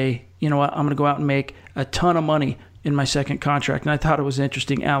say, you know what, I'm going to go out and make a ton of money in my second contract. And I thought it was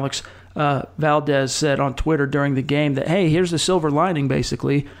interesting. Alex Valdez said on Twitter during the game that, hey, here's the silver lining,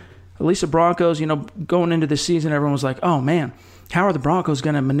 basically. At least the Broncos, going into the season, everyone was like, oh, man, how are the Broncos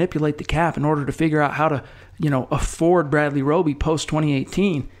going to manipulate the cap in order to figure out how to, afford Bradley Roby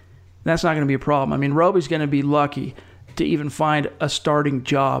post-2018? That's not going to be a problem. Roby's going to be lucky to even find a starting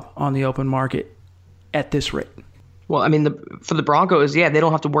job on the open market at this rate. Well, for the Broncos, they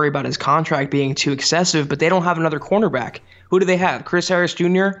don't have to worry about his contract being too excessive, but they don't have another cornerback. Who do they have? Chris Harris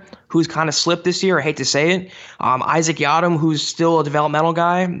Jr., who's kind of slipped this year. I hate to say it. Isaac Yiadom, who's still a developmental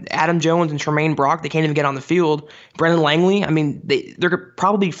guy. Adam Jones and Tremaine Brock, they can't even get on the field. Brendan Langley, they're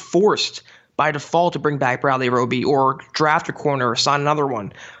probably forced by default to bring back Bradley Roby or draft a corner or sign another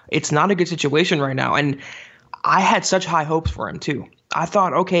one. It's not a good situation right now. And I had such high hopes for him, too. I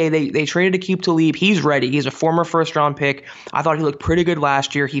thought, okay, they traded Aqib Talib. He's ready. He's a former first-round pick. I thought he looked pretty good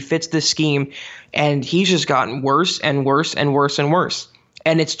last year. He fits this scheme, and he's just gotten worse and worse and worse and worse.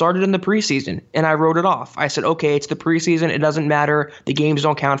 And it started in the preseason, and I wrote it off. I said, okay, it's the preseason. It doesn't matter. The games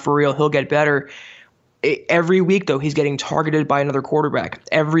don't count for real. He'll get better. Every week, though, he's getting targeted by another quarterback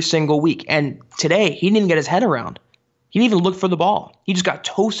every single week. And today, he didn't even get his head around. He didn't even look for the ball. He just got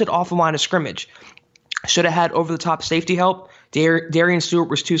toasted off the line of scrimmage. Should have had over-the-top safety help. Darian Stewart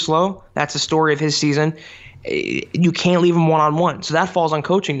was too slow. That's the story of his season. You can't leave him one-on-one. So that falls on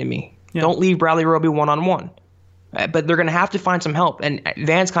coaching to me. Yeah. Don't leave Bradley Roby one-on-one. But they're going to have to find some help. And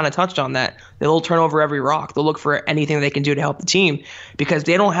Vance kind of touched on that. They'll turn over every rock. They'll look for anything they can do to help the team because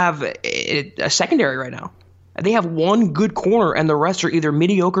they don't have a secondary right now. They have one good corner, and the rest are either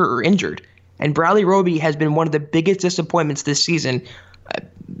mediocre or injured. And Bradley Roby has been one of the biggest disappointments this season,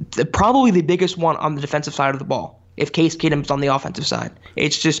 probably the biggest one on the defensive side of the ball. If Case Keenum's on the offensive side,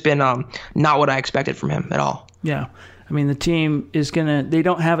 it's just been not what I expected from him at all. Yeah, the team is they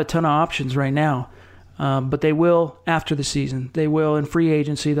don't have a ton of options right now. But they will after the season. They will in free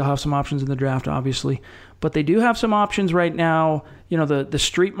agency. They'll have some options in the draft, obviously. But they do have some options right now. You know, the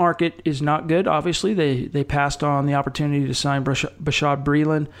street market is not good, obviously. They passed on the opportunity to sign Bashaud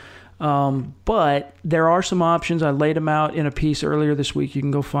Breeland. But there are some options. I laid them out in a piece earlier this week. You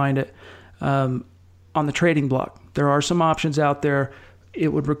can go find it on the trading block. There are some options out there. It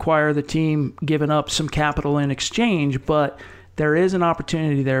would require the team giving up some capital in exchange, but there is an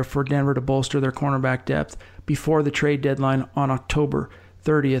opportunity there for Denver to bolster their cornerback depth before the trade deadline on October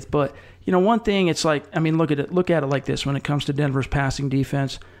 30th. But, you know, one thing, it's like, I mean, look at it like this when it comes to Denver's passing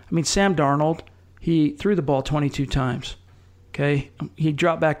defense. I mean, Sam Darnold, he threw the ball 22 times. Okay? He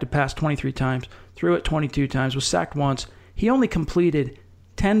dropped back to pass 23 times, threw it 22 times, was sacked once. He only completed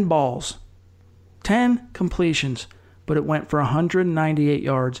 10 balls, 10 completions, but it went for 198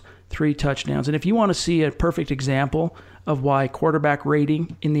 yards, 3 touchdowns. And if you want to see a perfect example of why quarterback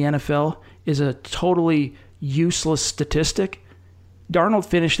rating in the NFL is a totally useless statistic, Darnold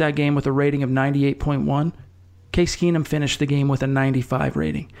finished that game with a rating of 98.1. Case Keenum finished the game with a 95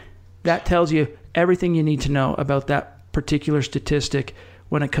 rating. That tells you everything you need to know about that particular statistic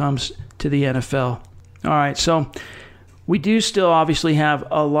when it comes to the NFL. All right, so we do still obviously have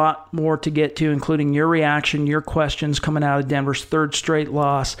a lot more to get to, including your reaction, your questions coming out of Denver's third straight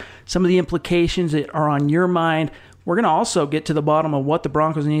loss, some of the implications that are on your mind. We're going to also get to the bottom of what the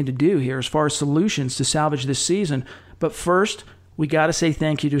Broncos need to do here as far as solutions to salvage this season. But first, we got to say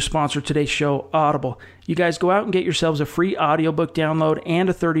thank you to sponsor today's show, Audible. You guys go out and get yourselves a free audiobook download and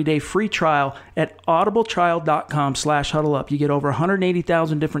a 30-day free trial at audibletrial.com/huddleup. You get over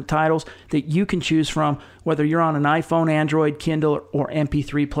 180,000 different titles that you can choose from, whether you're on an iPhone, Android, Kindle, or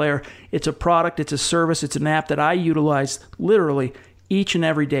MP3 player. It's a product, it's a service, it's an app that I utilize literally each and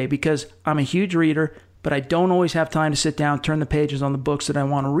every day because I'm a huge reader, but I don't always have time to sit down, turn the pages on the books that I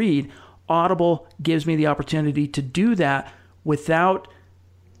want to read. Audible gives me the opportunity to do that without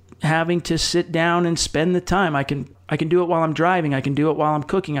having to sit down and spend the time. I can do it while I'm driving. I can do it while I'm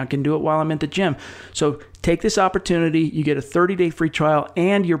cooking. I can do it while I'm at the gym. So take this opportunity. You get a 30-day free trial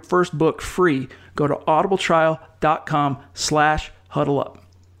and your first book free. Go to audibletrial.com/huddleup.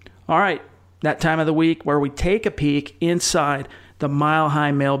 All right, that time of the week where we take a peek inside the Mile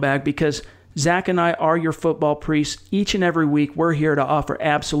High mailbag because Zach and I are your football priests. Each and every week, we're here to offer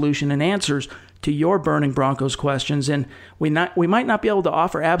absolution and answers to your burning Broncos questions. And we might not be able to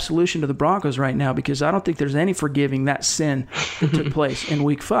offer absolution to the Broncos right now because I don't think there's any forgiving that sin that took place in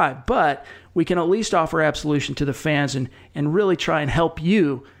Week 5. But we can at least offer absolution to the fans and really try and help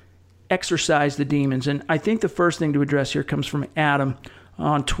you exorcise the demons. And I think the first thing to address here comes from Adam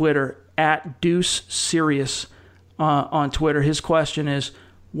on Twitter, at Deuce Sirius on Twitter. His question is,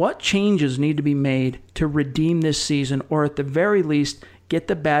 what changes need to be made to redeem this season, or at the very least, get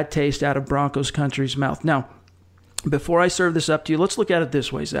the bad taste out of Broncos country's mouth? Now, before I serve this up to you, let's look at it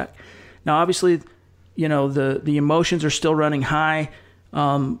this way, Zach. Now, obviously, you know, the emotions are still running high.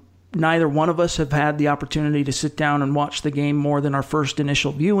 Neither one of us have had the opportunity to sit down and watch the game more than our first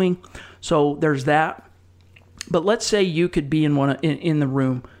initial viewing. So there's that. But let's say you could be in the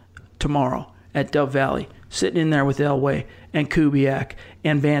room tomorrow at Dove Valley, sitting in there with Elway and Kubiak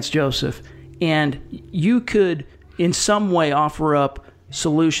and Vance Joseph, and you could in some way offer up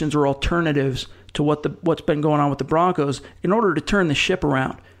solutions or alternatives to what's been going on with the Broncos in order to turn the ship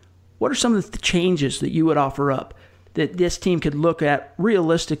around. What are some of the changes that you would offer up that this team could look at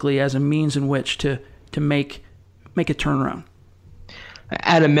realistically as a means in which to make a turnaround?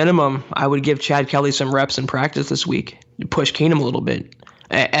 At a minimum, I would give Chad Kelly some reps in practice this week, push Keenum a little bit.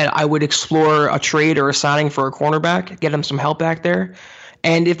 And I would explore a trade or a signing for a cornerback, get him some help back there.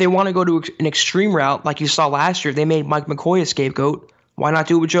 And if they want to go to an extreme route, like you saw last year, they made Mike McCoy a scapegoat. Why not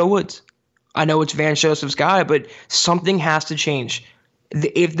do it with Joe Woods? I know it's Vance Joseph's guy, but something has to change.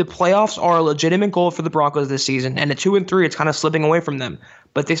 If the playoffs are a legitimate goal for the Broncos this season, and at 2-3, it's kind of slipping away from them,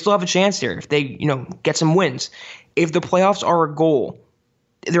 but they still have a chance here if they, get some wins. If the playoffs are a goal,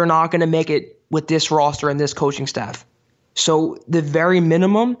 they're not going to make it with this roster and this coaching staff. So the very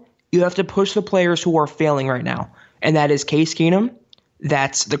minimum, you have to push the players who are failing right now, and that is Case Keenum,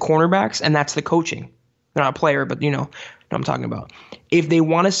 that's the cornerbacks, and that's the coaching. They're not a player, but you know what I'm talking about. If they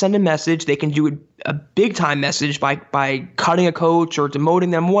want to send a message, they can do a big-time message by cutting a coach or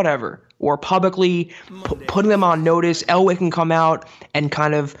demoting them, whatever, or publicly putting them on notice. Elway can come out and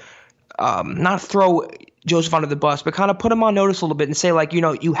kind of not throw Joseph under the bus, but kind of put him on notice a little bit and say, like,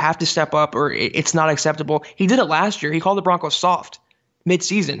 you have to step up or it's not acceptable. He did it last year. He called the Broncos soft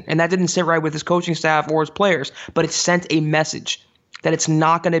mid-season, and that didn't sit right with his coaching staff or his players, but it sent a message that it's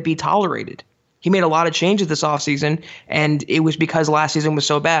not going to be tolerated. He made a lot of changes this offseason, and it was because last season was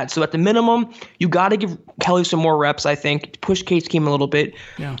so bad. So at the minimum, you got to give Kelly some more reps, I think, push Case Keenum a little bit.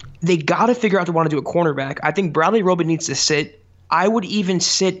 Yeah. They got to figure out they want to do a cornerback. I think Bradley Roby needs to sit. I would even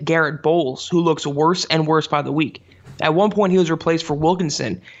sit Garrett Bowles, who looks worse and worse by the week. At one point, he was replaced for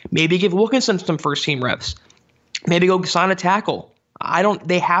Wilkinson. Maybe give Wilkinson some first-team reps. Maybe go sign a tackle.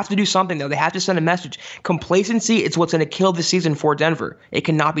 They have to do something, though. They have to send a message. Complacency is what's going to kill the season for Denver. It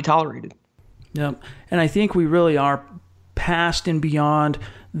cannot be tolerated. Yep. And I think we really are past and beyond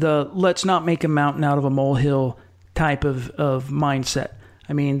the let's not make a mountain out of a molehill type of mindset.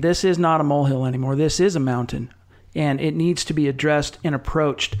 I mean, this is not a molehill anymore. This is a mountain. And it needs to be addressed and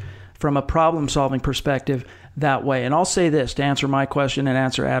approached from a problem-solving perspective that way. And I'll say this to answer my question and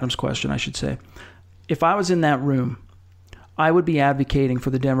answer Adam's question, I should say. If I was in that room, I would be advocating for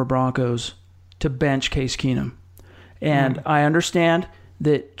the Denver Broncos to bench Case Keenum. And I understand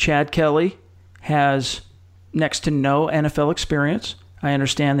that Chad Kelly has next to no NFL experience. I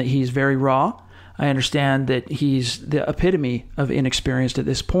understand that he's very raw. I understand that he's the epitome of inexperienced at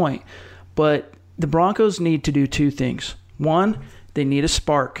this point. But the Broncos need to do two things. One, they need a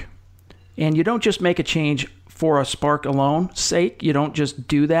spark. And you don't just make a change for a spark alone sake. You don't just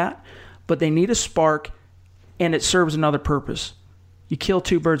do that. But they need a spark, and it serves another purpose. You kill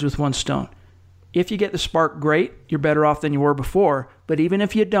two birds with one stone. If you get the spark, great. You're better off than you were before. But even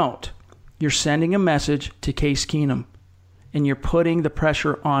if you don't, you're sending a message to Case Keenum, and you're putting the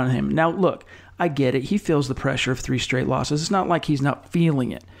pressure on him. Now, look, I get it. He feels the pressure of 3 straight losses. It's not like he's not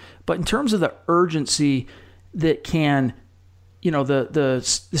feeling it. But in terms of the urgency that can, the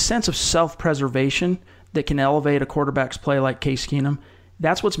sense of self-preservation that can elevate a quarterback's play like Case Keenum,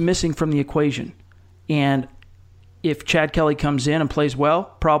 that's what's missing from the equation. And if Chad Kelly comes in and plays well,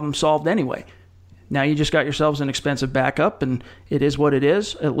 problem solved anyway. Now you just got yourselves an expensive backup, and it is what it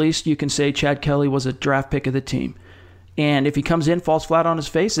is. At least you can say Chad Kelly was a draft pick of the team. And if he comes in, falls flat on his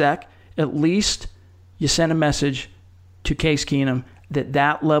face, Zach, at least you send a message to Case Keenum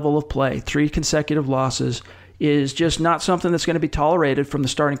that level of play, 3 consecutive losses, is just not something that's going to be tolerated from the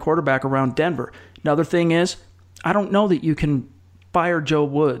starting quarterback around Denver. Another thing is, I don't know that you can fire Joe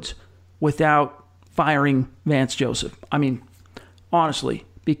Woods without firing Vance Joseph. I mean, honestly,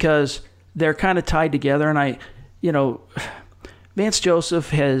 because they're kind of tied together, and Vance Joseph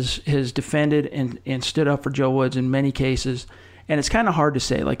has defended and stood up for Joe Woods in many cases, and it's kind of hard to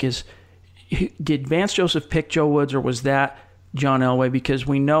say, did Vance Joseph pick Joe Woods, or was that John Elway? Because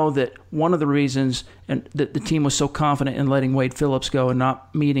we know that one of the reasons and that the team was so confident in letting Wade Phillips go and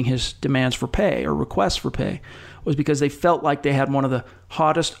not meeting his demands for pay or requests for pay was because they felt like they had one of the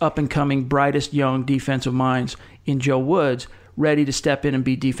hottest, up-and-coming, brightest young defensive minds in Joe Woods, ready to step in and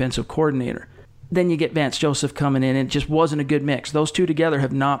be defensive coordinator. Then you get Vance Joseph coming in, and it just wasn't a good mix. Those two together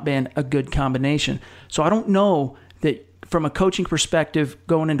have not been a good combination. So I don't know that from a coaching perspective,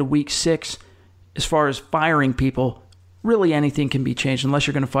 going into week 6, as far as firing people, really anything can be changed unless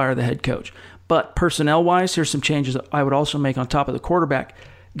you're going to fire the head coach. But personnel-wise, here's some changes I would also make on top of the quarterback.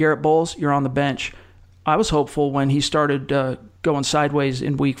 Garrett Bowles, you're on the bench. I was hopeful when he started going sideways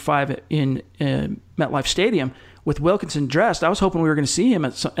in week 5 in MetLife Stadium with Wilkinson dressed. I was hoping we were going to see him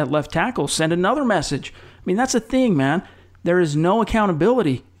at left tackle, send another message. I mean, that's the thing, man. There is no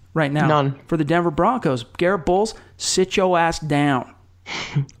accountability right now. None. For the Denver Broncos. Garrett Bowles, sit your ass down.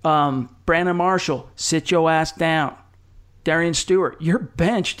 Brandon Marshall, sit your ass down. Darian Stewart, you're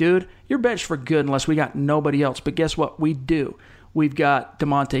benched, dude. You're benched for good unless we got nobody else. But guess what? We do. We've got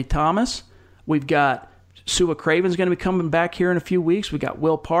DeMonte Thomas. We've got Sua Craven's going to be coming back here in a few weeks. We got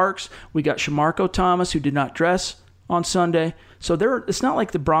Will Parks. We got Shamarko Thomas, who did not dress on Sunday. So it's not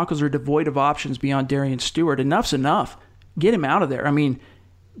like the Broncos are devoid of options beyond Darian Stewart. Enough's enough. Get him out of there. I mean,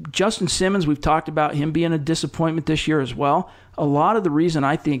 Justin Simmons, we've talked about him being a disappointment this year as well. A lot of the reason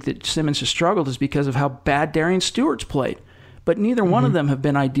I think that Simmons has struggled is because of how bad Darian Stewart's played. But neither one of them have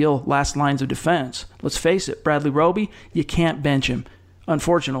been ideal last lines of defense. Let's face it, Bradley Roby, you can't bench him.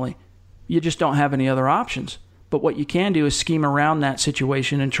 Unfortunately, you just don't have any other options. But what you can do is scheme around that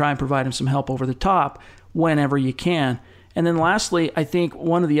situation and try and provide him some help over the top whenever you can. And then lastly, I think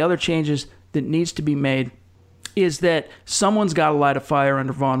one of the other changes that needs to be made is that someone's got to light a fire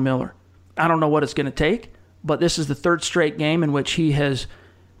under Von Miller. I don't know what it's going to take, but this is the 3rd straight game in which he has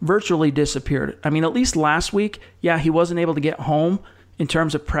virtually disappeared. I mean, at least last week, yeah, he wasn't able to get home in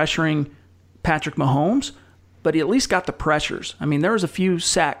terms of pressuring Patrick Mahomes, but he at least got the pressures. I mean, there was a few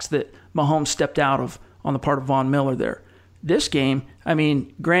sacks that Mahomes stepped out of on the part of Von Miller there. This game, I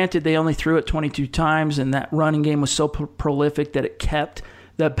mean, granted, they only threw it 22 times, and that running game was so prolific that it kept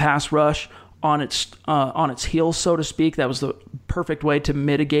the pass rush on its heels, so to speak. That was the perfect way to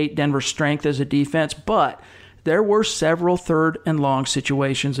mitigate Denver's strength as a defense. But there were several 3rd and long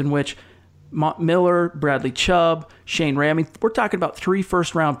situations in which Miller, Bradley Chubb, Shane Ray, we're talking about 3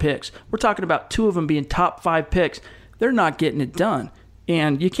 first-round picks. We're talking about 2 of them being top 5 picks. They're not getting it done.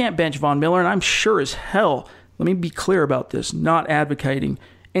 And you can't bench Von Miller, and I'm sure as hell, let me be clear about this, not advocating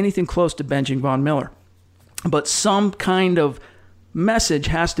anything close to benching Von Miller. But some kind of message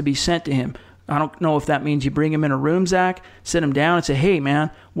has to be sent to him. I don't know if that means you bring him in a room, Zach, sit him down and say, hey,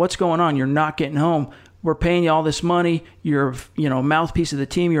 man, what's going on? You're not getting home. We're paying you all this money. You're a mouthpiece of the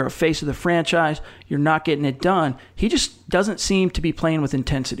team. You're a face of the franchise. You're not getting it done. He just doesn't seem to be playing with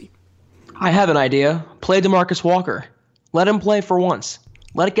intensity. I have an idea. Play DeMarcus Walker. Let him play for once.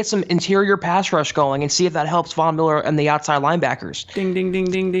 Let it get some interior pass rush going and see if that helps Von Miller and the outside linebackers. Ding, ding, ding,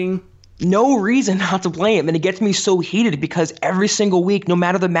 ding, ding. No reason not to play him, and it gets me so heated because every single week, no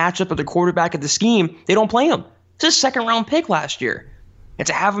matter the matchup or the quarterback of the scheme, they don't play him. It's a second-round pick last year. And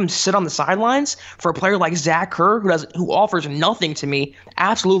to have him sit on the sidelines for a player like Zach Kerr, who offers nothing to me,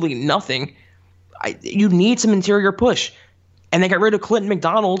 absolutely nothing, you need some interior push. And they got rid of Clinton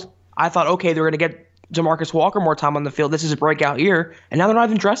McDonald. I thought, okay, they're going to get DeMarcus Walker more time on the field. This is a breakout year. And now they're not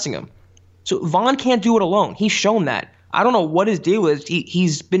even dressing him. So Von can't do it alone. He's shown that. I don't know what his deal is.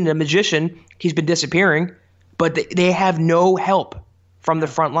 He's been a magician. He's been disappearing. But they have no help from the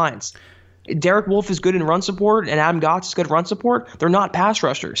front lines. Derek Wolfe is good in run support, and Adam Gotts is good in run support. They're not pass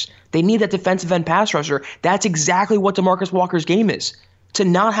rushers. They need that defensive end pass rusher. That's exactly what DeMarcus Walker's game is. To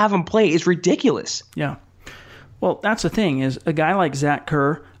not have him play is ridiculous. Yeah. Well, that's the thing, is a guy like Zach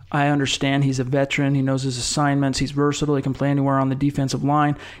Kerr, I understand he's a veteran. He knows his assignments. He's versatile. He can play anywhere on the defensive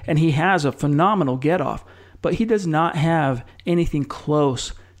line, and he has a phenomenal get-off. But he does not have anything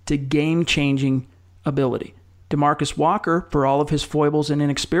close to game-changing ability. DeMarcus Walker, for all of his foibles and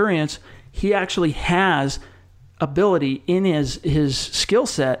inexperience, he actually has ability in his skill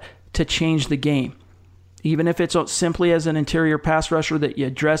set to change the game. Even if it's simply as an interior pass rusher that you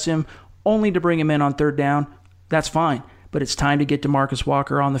address him only to bring him in on 3rd down, that's fine. But it's time to get DeMarcus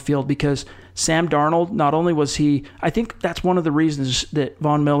Walker on the field because Sam Darnold, not only was he, I think that's one of the reasons that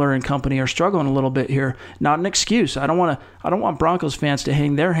Von Miller and company are struggling a little bit here. Not an excuse. I don't want Broncos fans to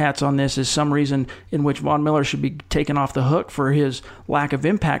hang their hats on this as some reason in which Von Miller should be taken off the hook for his lack of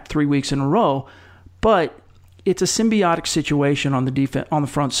impact 3 weeks in a row. But it's a symbiotic situation on the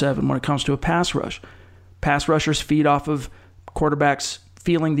front seven when it comes to a pass rush. Pass rushers feed off of quarterbacks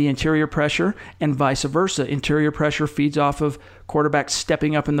feeling the interior pressure and vice versa. Interior pressure feeds off of quarterbacks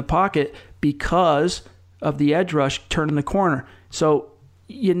stepping up in the pocket because of the edge rush turning the corner. So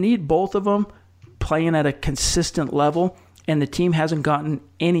you need both of them playing at a consistent level, and the team hasn't gotten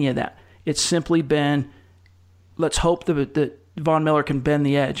any of that. It's simply been, let's hope that Von Miller can bend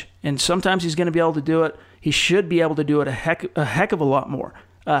the edge. And sometimes he's going to be able to do it. He should be able to do it a heck of a lot more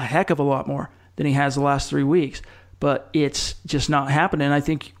than he has the last 3 weeks. But it's just not happening. I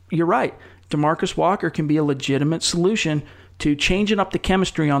think you're right. DeMarcus Walker can be a legitimate solution to changing up the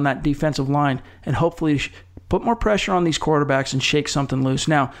chemistry on that defensive line and hopefully put more pressure on these quarterbacks and shake something loose.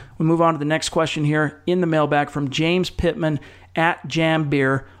 Now, we move on to the next question here in the mailbag from James Pittman at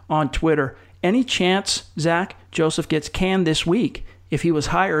Jambeer on Twitter. Any chance, Zach, Joseph gets canned this week? If he was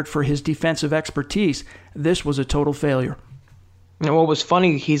hired for his defensive expertise, this was a total failure. And what was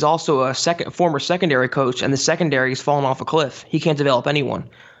funny, he's also a former secondary coach, and the secondary's fallen off a cliff. He can't develop anyone.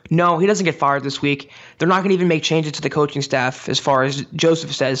 No, he doesn't get fired this week. They're not going to even make changes to the coaching staff as far as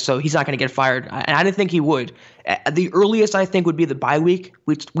Joseph says, so he's not going to get fired. And I didn't think he would. The earliest, I think, would be the bye week.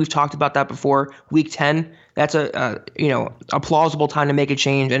 We've talked about that before. Week 10, that's a plausible time to make a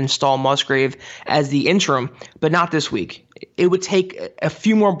change and install Musgrave as the interim, but not this week. It would take a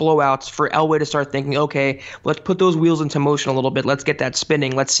few more blowouts for Elway to start thinking, okay, let's put those wheels into motion a little bit. Let's get that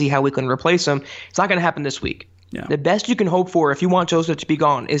spinning. Let's see how we can replace him. It's not going to happen this week. Yeah. The best you can hope for if you want Joseph to be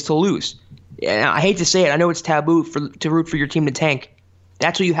gone is to lose. And I hate to say it. I know it's taboo to root for your team to tank.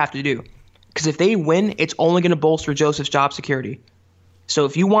 That's what you have to do. Because if they win, it's only going to bolster Joseph's job security. So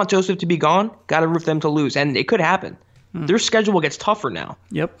if you want Joseph to be gone, got to root for them to lose. And it could happen. Their schedule gets tougher now.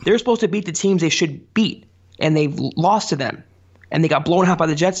 Yep. They're supposed to beat the teams they should beat. And they've lost to them. And they got blown out by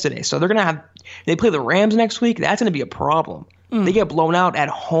the Jets today. So they're going to they play the Rams next week. That's going to be a problem. They get blown out at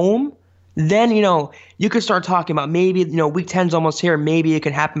home. Then, you could start talking about maybe, week 10's almost here. Maybe it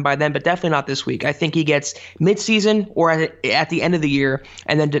could happen by then, but definitely not this week. I think he gets midseason or at the end of the year.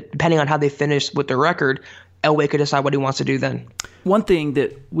 And then depending on how they finish with their record, Elway could decide what he wants to do then. One thing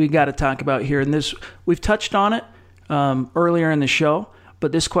that we got to talk about here, and this we've touched on it earlier in the show,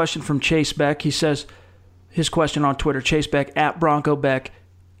 but this question from Chase Beck, he says, his question on Twitter, Chase Beck, at Bronco Beck,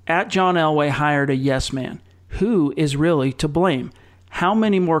 at John Elway hired a yes man. Who is really to blame? How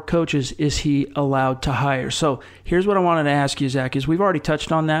many more coaches is he allowed to hire? So here's what I wanted to ask you, Zach, is we've already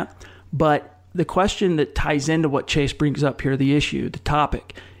touched on that, but the question that ties into what Chase brings up here, the issue, the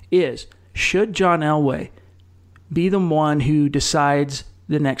topic, is should John Elway be the one who decides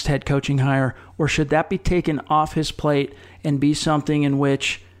the next head coaching hire, or should that be taken off his plate and be something in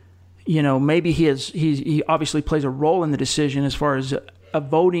which, maybe he obviously plays a role in the decision as far as a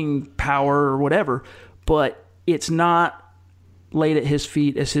voting power or whatever, but it's not laid at his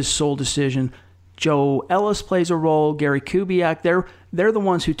feet as his sole decision. Joe Ellis plays a role, Gary Kubiak, they're the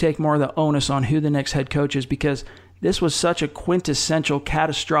ones who take more of the onus on who the next head coach is, because this was such a quintessential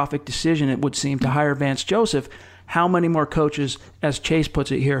catastrophic decision, it would seem, to hire Vance Joseph. How many more coaches, as Chase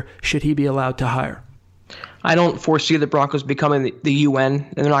puts it here, should he be allowed to hire? I don't foresee the Broncos becoming the UN,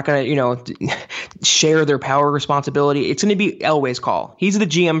 and they're not going to, share their power responsibility. It's going to be Elway's call. He's the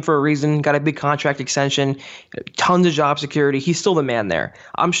GM for a reason, got a big contract extension, tons of job security. He's still the man there.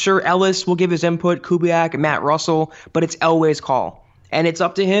 I'm sure Ellis will give his input, Kubiak, Matt Russell, but it's Elway's call. And it's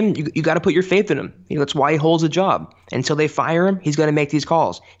up to him. You got to put your faith in him. That's why he holds a job. Until they fire him, he's going to make these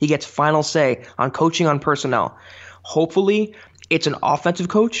calls. He gets final say on coaching, on personnel. Hopefully, it's an offensive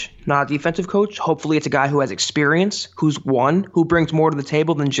coach, not a defensive coach. Hopefully, it's a guy who has experience, who's won, who brings more to the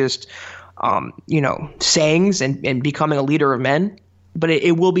table than just, sayings and becoming a leader of men. But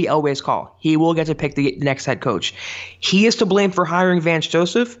it will be Elway's call. He will get to pick the next head coach. He is to blame for hiring Vance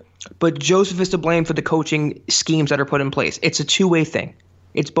Joseph, but Joseph is to blame for the coaching schemes that are put in place. It's a two-way thing.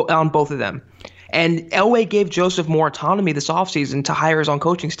 It's on both of them. And Elway gave Joseph more autonomy this offseason to hire his own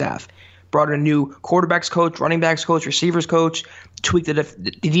coaching staff. Brought in a new quarterbacks coach, running backs coach, receivers coach, tweaked the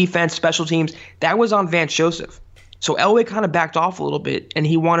defense, special teams. That was on Vance Joseph. So Elway kind of backed off a little bit, and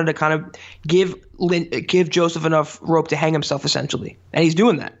he wanted to kind of give Joseph enough rope to hang himself, essentially. And he's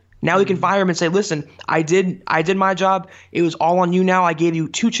doing that. Now he can fire him and say, listen, I did my job. It was all on you now. I gave you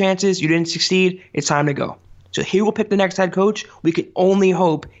 2 chances. You didn't succeed. It's time to go. So he will pick the next head coach. We can only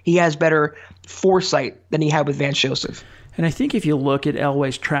hope he has better foresight than he had with Vance Joseph. And I think if you look at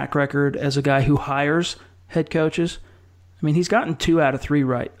Elway's track record as a guy who hires head coaches, I mean, he's gotten 2 out of 3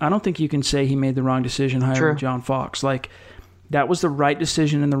 right. I don't think you can say he made the wrong decision hiring John Fox. That was the right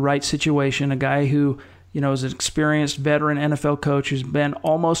decision in the right situation. A guy who, is an experienced veteran NFL coach who's been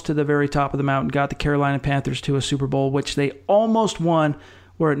almost to the very top of the mountain, got the Carolina Panthers to a Super Bowl, which they almost won.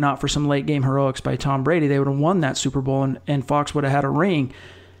 Were it not for some late game heroics by Tom Brady, they would have won that Super Bowl and Fox would have had a ring.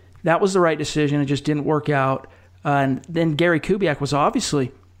 That was the right decision. It just didn't work out. And then Gary Kubiak was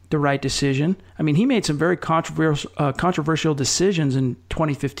obviously the right decision. I mean, he made some very controversial decisions in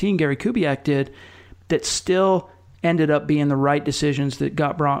 2015, Gary Kubiak did, that still ended up being the right decisions that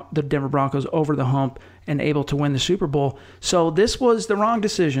got the Denver Broncos over the hump and able to win the Super Bowl. So this was the wrong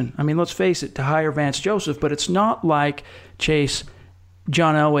decision. I mean, let's face it, to hire Vance Joseph, but it's not like Chase,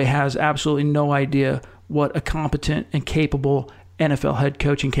 John Elway has absolutely no idea what a competent and capable NFL head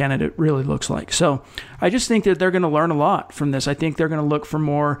coaching candidate really looks like. So I just think that they're going to learn a lot from this. I think they're going to look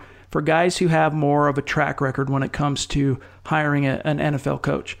for guys who have more of a track record when it comes to hiring an NFL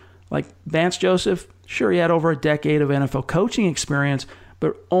coach. Like Vance Joseph, sure, he had over a decade of NFL coaching experience,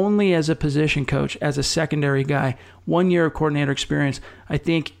 but only as a position coach, as a secondary guy, 1 year of coordinator experience. I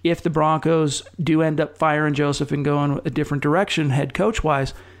think if the Broncos do end up firing Joseph and going a different direction head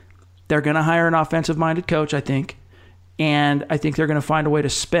coach-wise, they're going to hire an offensive-minded coach, I think. And I think they're going to find a way to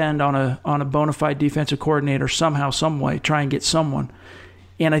spend on a bona fide defensive coordinator somehow, some way, try and get someone.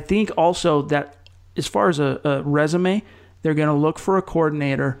 And I think also that as far as a resume, they're going to look for a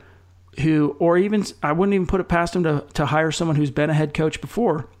coordinator who, or even, I wouldn't even put it past them to hire someone who's been a head coach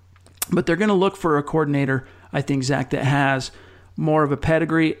before, but they're going to look for a coordinator, I think, Zach, that has more of a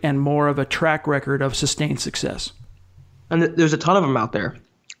pedigree and more of a track record of sustained success. And there's a ton of them out there.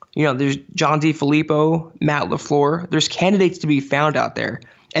 There's John DeFilippo, Matt LaFleur. There's candidates to be found out there.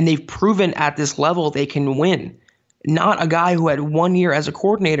 And they've proven at this level they can win. Not a guy who had 1 year as a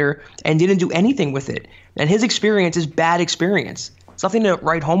coordinator and didn't do anything with it. And his experience is bad experience. Something to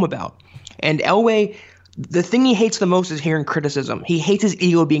write home about. And Elway, the thing he hates the most is hearing criticism. He hates his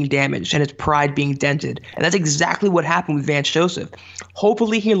ego being damaged and his pride being dented. And that's exactly what happened with Vance Joseph.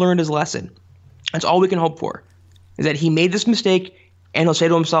 Hopefully he learned his lesson. That's all we can hope for, is that he made this mistake and he'll say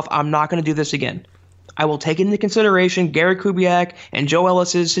to himself, I'm not going to do this again. I will take into consideration Gary Kubiak and Joe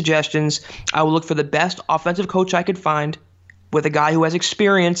Ellis's suggestions. I will look for the best offensive coach I could find with a guy who has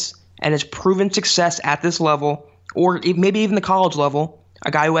experience and has proven success at this level, or maybe even the college level,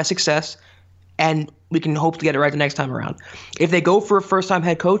 a guy who has success, and we can hope to get it right the next time around. If they go for a first-time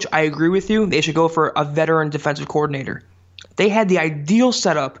head coach, I agree with you. They should go for a veteran defensive coordinator. They had the ideal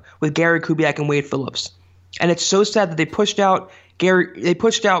setup with Gary Kubiak and Wade Phillips. And it's so sad that they pushed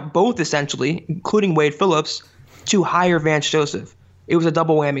out both essentially, including Wade Phillips, to hire Vance Joseph. It was a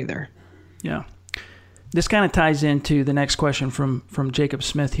double whammy there. Yeah. This kind of ties into the next question from Jacob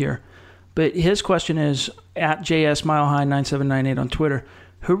Smith here. But his question is, at JSMileHigh9798 on Twitter,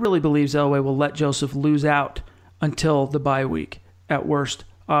 who really believes Elway will let Joseph lose out until the bye week at worst?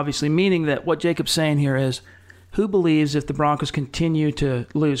 Obviously, meaning that what Jacob's saying here is, who believes if the Broncos continue to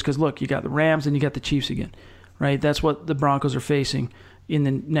lose? Because look, you got the Rams and you got the Chiefs again, right? That's what the Broncos are facing in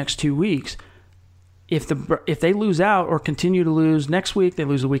the next 2 weeks. If they lose out or continue to lose next week, they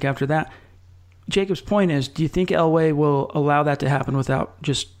lose the week after that. Jacob's point is, do you think Elway will allow that to happen without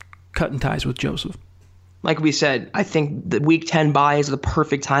just cutting ties with Joseph? Like we said, I think the Week 10 bye is the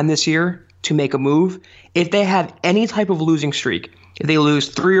perfect time this year to make a move. If they have any type of losing streak, if they lose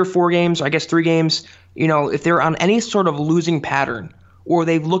 3 or 4 games, or I guess 3 games, if they're on any sort of losing pattern or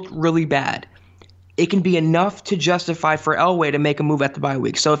they've looked really bad, it can be enough to justify for Elway to make a move at the bye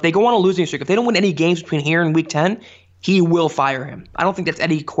week. So if they go on a losing streak, if they don't win any games between here and Week 10, he will fire him. I don't think that's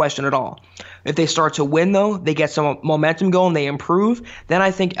any question at all. If they start to win, though, they get some momentum going, they improve, then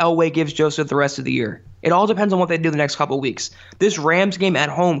I think Elway gives Joseph the rest of the year. It all depends on what they do the next couple of weeks. This Rams game at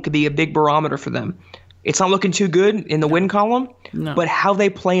home could be a big barometer for them. It's not looking too good in the win column, but how they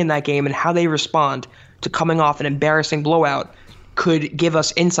play in that game and how they respond to coming off an embarrassing blowout could give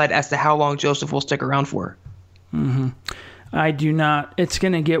us insight as to how long Joseph will stick around for. Mm-hmm. I do not. It's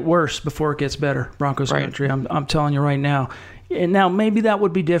going to get worse before it gets better, Broncos country. I'm telling you right now. And now, maybe that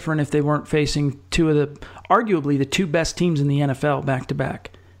would be different if they weren't facing arguably the 2 best teams in the NFL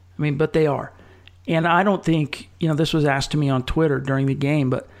back-to-back. I mean, but they are. And I don't think, this was asked to me on Twitter during the game,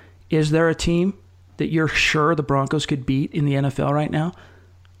 but is there a team that you're sure the Broncos could beat in the NFL right now?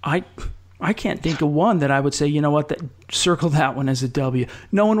 I can't think of one that I would say, circle that one as a W.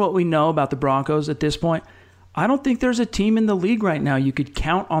 Knowing what we know about the Broncos at this point, I don't think there's a team in the league right now you could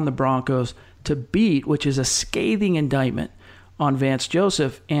count on the Broncos to beat, which is a scathing indictment on Vance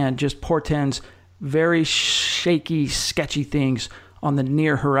Joseph and just portends very shaky, sketchy things on the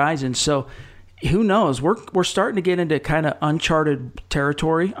near horizon. So who knows? We're starting to get into kind of uncharted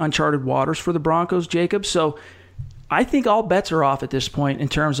territory, uncharted waters for the Broncos, Jacob. So I think all bets are off at this point in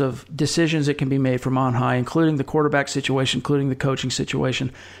terms of decisions that can be made from on high, including the quarterback situation, including the coaching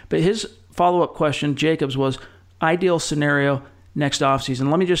situation. But his follow-up question, Jacob's, was ideal scenario next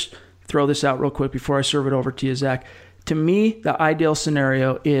offseason. Let me just throw this out real quick before I serve it over to you, Zach. To me, the ideal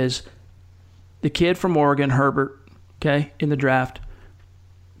scenario is the kid from Oregon, Herbert, in the draft,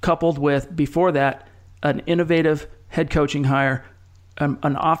 coupled with, before that, an innovative head coaching hire, an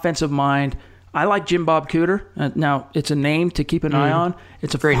offensive mind. I like Jim Bob Cooter. Now, it's a name to keep an eye on.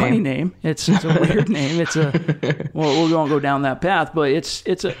 It's a funny name. It's a weird name. Well, we won't go down that path, but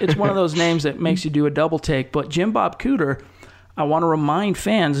it's one of those names that makes you do a double take. But Jim Bob Cooter, I want to remind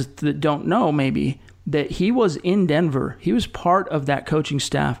fans that don't know maybe that he was in Denver. He was part of that coaching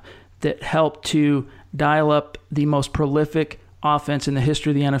staff that helped to dial up the most prolific offense in the history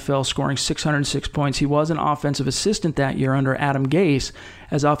of the NFL, scoring 606 points. He was an offensive assistant that year under Adam Gase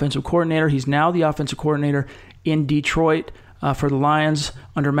as offensive coordinator. He's now the offensive coordinator in Detroit for the Lions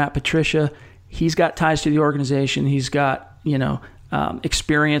under Matt Patricia. He's got ties to the organization. He's got,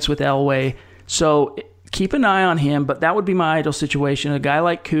 experience with Elway. So keep an eye on him, but that would be my ideal situation. A guy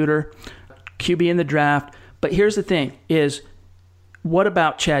like Cooter, QB in the draft. But here's the thing is, what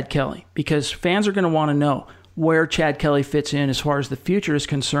about Chad Kelly? Because fans are going to want to know where Chad Kelly fits in as far as the future is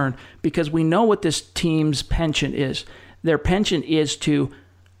concerned, because we know what this team's penchant is. Their penchant is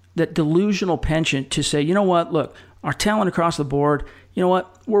that delusional penchant to say, look, our talent across the board,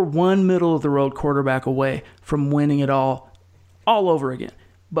 we're one middle-of-the-road quarterback away from winning it all over again.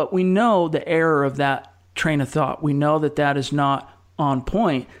 But we know the error of that train of thought. We know that is not on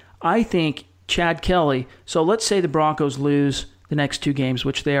point. I think Chad Kelly, so let's say the Broncos lose the next 2 games,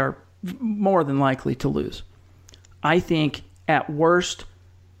 which they are more than likely to lose. I think at worst,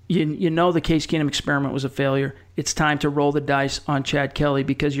 the Case Keenum experiment was a failure. It's time to roll the dice on Chad Kelly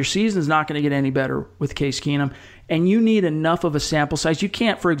because your season's not going to get any better with Case Keenum, and you need enough of a sample size. You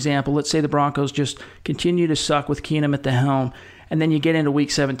can't, for example, let's say the Broncos just continue to suck with Keenum at the helm, and then you get into Week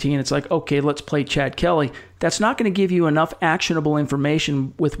 17, it's like, okay, let's play Chad Kelly. That's not going to give you enough actionable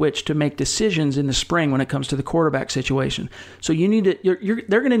information with which to make decisions in the spring when it comes to the quarterback situation. So they're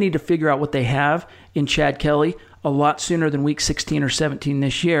going to need to figure out what they have in Chad Kelly a lot sooner than Week 16 or 17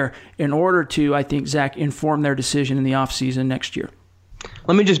 this year in order to, I think, Zach, inform their decision in the offseason next year.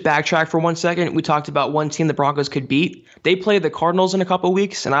 Let me just backtrack for 1 second. We talked about one team the Broncos could beat. They played the Cardinals in a couple of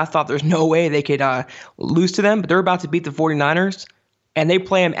weeks, and I thought there's no way they could lose to them, but they're about to beat the 49ers, and they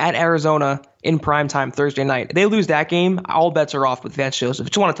play them at Arizona in primetime Thursday night. If they lose that game, all bets are off with Vance Joseph.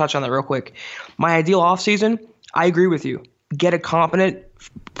 Just want to touch on that real quick. My ideal offseason, I agree with you. Get a competent,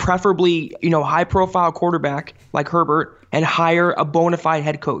 preferably high-profile quarterback like Herbert, and hire a bona fide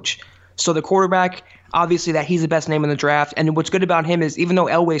head coach. So the quarterback, obviously that he's the best name in the draft. And what's good about him is even though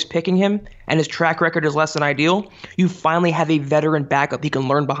Elway's picking him and his track record is less than ideal, you finally have a veteran backup he can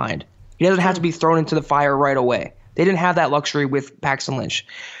learn behind. He doesn't have to be thrown into the fire right away. They didn't have that luxury with Paxton Lynch.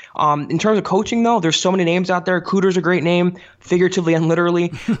 In terms of coaching, though, there's so many names out there. Cooter's a great name, figuratively and literally.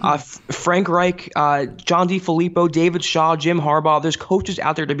 Frank Reich, John DeFilippo, David Shaw, Jim Harbaugh. There's coaches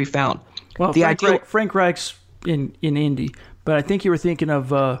out there to be found. Well, Frank Reich's in Indy, but I think you were thinking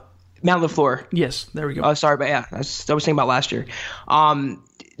of Matt LaFleur. Yes, there we go. Sorry, but yeah, I was thinking about last year.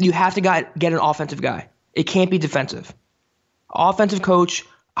 You have to get an offensive guy. It can't be defensive. Offensive coach,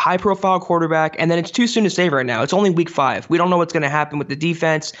 high-profile quarterback, and then it's too soon to say right now. It's only week 5. We don't know what's going to happen with the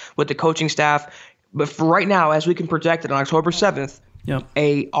defense, with the coaching staff. But for right now, as we can project it on October 7th,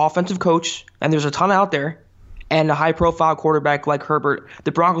 a offensive coach, and there's a ton out there, and a high-profile quarterback like Herbert,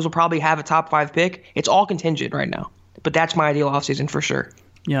 the Broncos will probably have a top 5 pick. It's all contingent right now. But that's my ideal offseason for sure.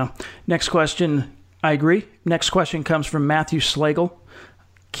 Yeah. Next question, I agree. Next question comes from Matthew Slagle.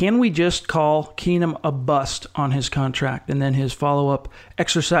 Can we just call Keenum a bust on his contract? And then his follow-up,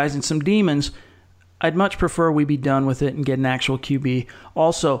 exercising some demons. I'd much prefer we be done with it and get an actual QB.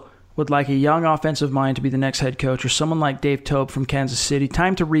 Also, would like a young offensive mind to be the next head coach or someone like Dave Toub from Kansas City.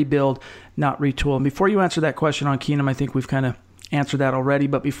 Time to rebuild, not retool. And before you answer that question on Keenum, I think we've kind of answered that already.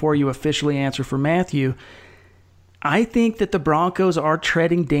 But before you officially answer for Matthew, I think that the Broncos are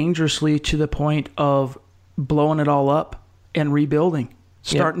treading dangerously to the point of blowing it all up and rebuilding.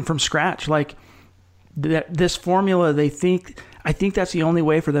 Starting from scratch. Like this formula, I think that's the only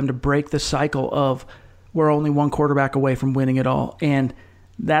way for them to break the cycle of we're only one quarterback away from winning it all. And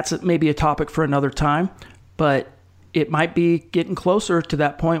that's maybe a topic for another time, but it might be getting closer to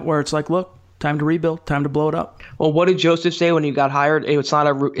that point where it's like, look, time to rebuild, time to blow it up. Well, what did Joseph say when he got hired? It's not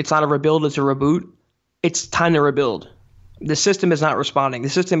a rebuild, it's a reboot. It's time to rebuild. The system is not responding. The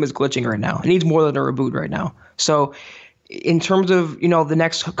system is glitching right now. It needs more than a reboot right now. So in terms of, the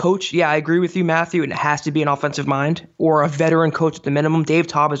next coach, yeah, I agree with you, Matthew. It has to be an offensive mind or a veteran coach at the minimum. Dave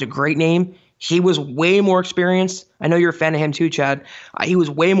Toub is a great name. He was way more experienced. I know you're a fan of him too, Chad. He was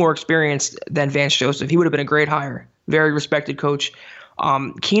way more experienced than Vance Joseph. He would have been a great hire. Very respected coach.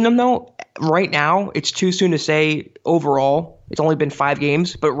 Keenum, though, right now, it's too soon to say overall. It's only been 5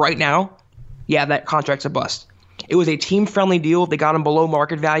 games. But right now, yeah, that contract's a bust. It was a team-friendly deal. They got him below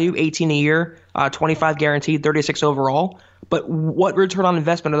market value, 18 a year, 25 guaranteed, 36 overall. But what return on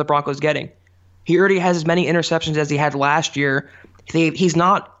investment are the Broncos getting? He already has as many interceptions as he had last year. He's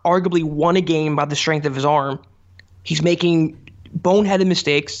not arguably won a game by the strength of his arm. He's making boneheaded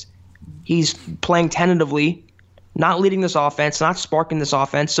mistakes. He's playing tentatively, not leading this offense, not sparking this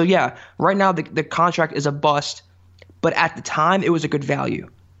offense. So, yeah, right now the contract is a bust. But at the time, it was a good value.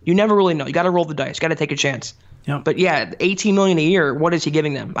 You never really know. You got to roll the dice. You got to take a chance. Yep. But yeah, $18 million a year, what is he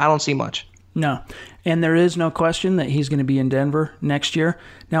giving them? I don't see much. No. And there is no question that he's going to be in Denver next year.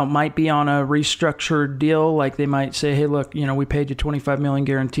 Now, it might be on a restructured deal. Like they might say, hey, look, we paid you $25 million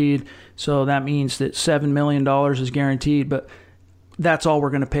guaranteed. So that means that $7 million is guaranteed. But that's all we're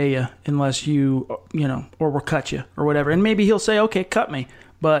going to pay you unless or we'll cut you or whatever. And maybe he'll say, okay, cut me.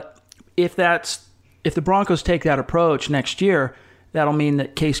 But if the Broncos take that approach next year, that'll mean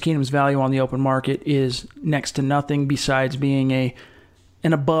that Case Keenum's value on the open market is next to nothing besides being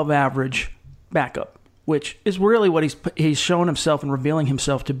an above-average backup, which is really what he's shown himself and revealing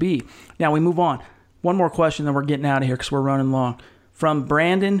himself to be. Now we move on. One more question, then we're getting out of here because we're running long. From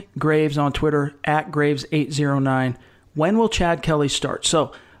Brandon Graves on Twitter, @Graves809. When will Chad Kelly start?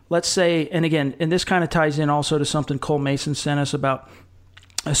 So let's say, and again, and this kind of ties in also to something Cole Mason sent us about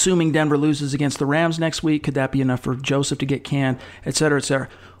assuming Denver loses against the Rams next week, could that be enough for Joseph to get canned, et cetera, et cetera?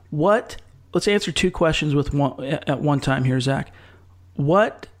 Let's answer 2 questions at one time here, Zach.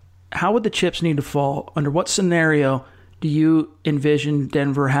 How would the chips need to fall? Under what scenario do you envision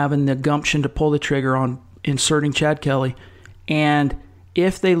Denver having the gumption to pull the trigger on inserting Chad Kelly? And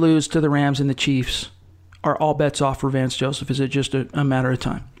if they lose to the Rams and the Chiefs, are all bets off for Vance Joseph? Is it just a matter of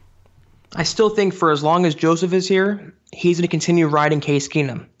time? I still think for as long as Joseph is here, he's going to continue riding Case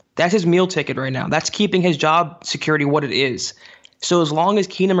Keenum. That's his meal ticket right now. That's keeping his job security what it is. So as long as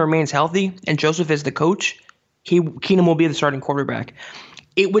Keenum remains healthy and Joseph is the coach, Keenum will be the starting quarterback.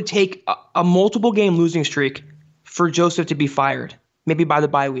 It would take a multiple game losing streak for Joseph to be fired. maybe by the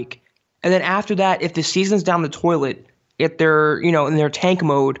bye week. And then after that, if the season's down the toilet, if they're, in their tank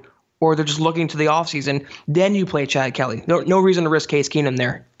mode or they're just looking to the offseason, then you play Chad Kelly. No reason to risk Case Keenum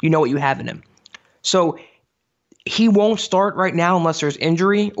there. You know what you have in him. So he won't start right now unless there's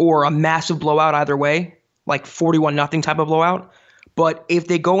injury or a massive blowout either way, like 41-0 type of blowout. But if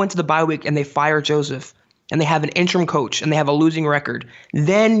they go into the bye week and they fire Joseph and they have an interim coach and they have a losing record,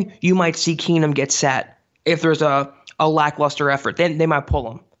 then you might see Keenum get sat. If there's a lackluster effort, then they might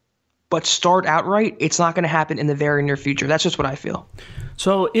pull him. But start outright, it's not going to happen in the very near future. That's just what I feel.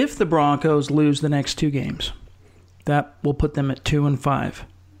 So if the Broncos lose the next 2 games, that will put them at 2-5.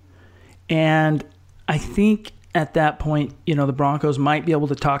 And I think at that point, the Broncos might be able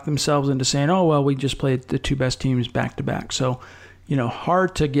to talk themselves into saying, oh, well, we just played the 2 best teams back-to-back. So,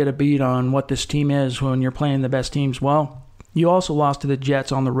 hard to get a beat on what this team is when you're playing the best teams. Well, you also lost to the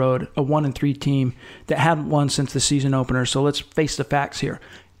Jets on the road, a 1-3 team that hadn't won since the season opener. So let's face the facts here.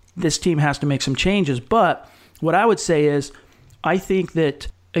 This team has to make some changes. But what I would say is I think that,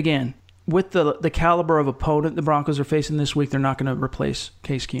 again, with the caliber of opponent the Broncos are facing this week, they're not going to replace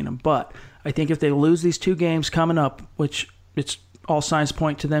Case Keenum. But I think if they lose these 2 games coming up, which it's all signs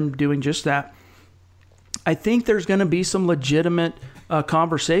point to them doing just that, I think there's going to be some legitimate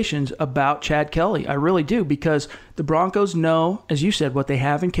conversations about Chad Kelly. I really do, because the Broncos know, as you said, what they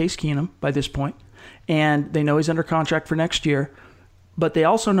have in Case Keenum by this point, and they know he's under contract for next year. But they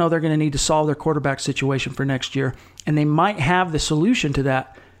also know they're going to need to solve their quarterback situation for next year, and they might have the solution to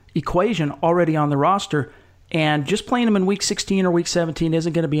that equation already on the roster. And just playing them in Week 16 or Week 17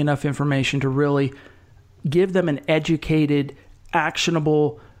 isn't going to be enough information to really give them an educated,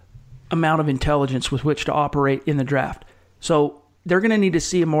 actionable amount of intelligence with which to operate in the draft. So they're going to need to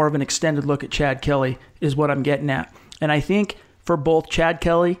see more of an extended look at Chad Kelly is what I'm getting at. And I think for both Chad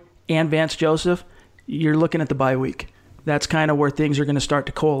Kelly and Vance Joseph, you're looking at the bye week. That's kind of where things are going to start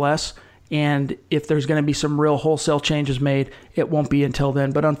to coalesce. And if there's going to be some real wholesale changes made, it won't be until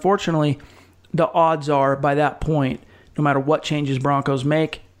then. But unfortunately, the odds are by that point, no matter what changes Broncos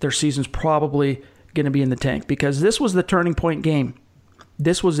make, their season's probably going to be in the tank, because this was the turning point game.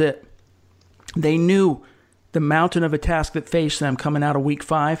 This was it. They knew the mountain of a task that faced them coming out of Week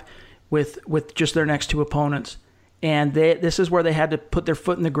 5 with just their next 2 opponents. And this is where they had to put their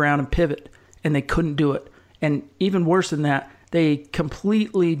foot in the ground and pivot, and they couldn't do it. And even worse than that, they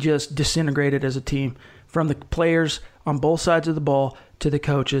completely just disintegrated as a team, from the players on both sides of the ball to the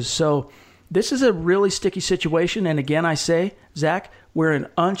coaches. So this is a really sticky situation. And again, I say, Zach, we're in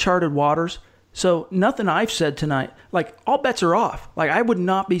uncharted waters. So nothing I've said tonight, all bets are off. I would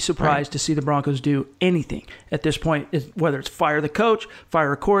not be surprised to see the Broncos do anything at this point, whether it's fire the coach,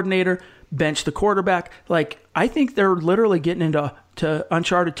 fire a coordinator, bench the quarterback. I think they're literally getting into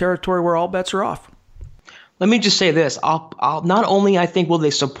uncharted territory where all bets are off. Let me just say this. I'll not only I think will they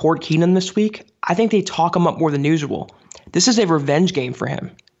support Keenum this week, I think they talk him up more than usual. This is a revenge game for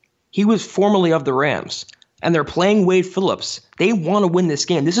him. He was formerly of the Rams, and they're playing Wade Phillips. They want to win this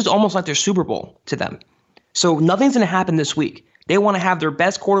game. This is almost like their Super Bowl to them. So nothing's going to happen this week. They want to have their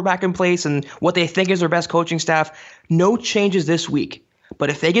best quarterback in place and what they think is their best coaching staff. No changes this week. But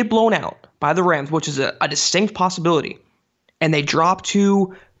if they get blown out by the Rams, which is a distinct possibility, and they drop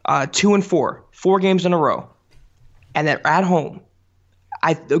to 2-4, 4 games in a row, and they're at home,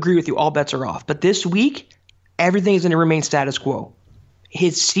 I agree with you, all bets are off. But this week, everything is going to remain status quo.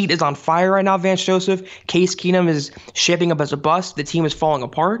 His seat is on fire right now, Vance Joseph. Case Keenum is shaping up as a bust. The team is falling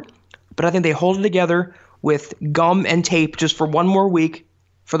apart. But I think they hold it together with gum and tape just for 1 more week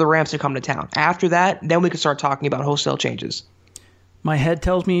for the Rams to come to town. After that, then we can start talking about wholesale changes. My head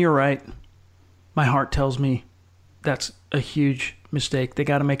tells me you're right. My heart tells me that's a huge mistake. They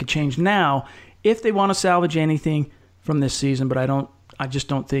got to make a change now if they want to salvage anything from this season, but I just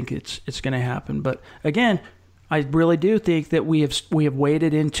don't think it's going to happen. But again, I really do think that we have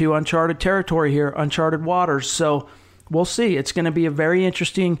waded into uncharted territory here, uncharted waters. So we'll see. It's going to be a very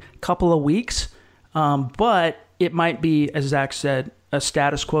interesting couple of weeks, but it might be, as Zach said, a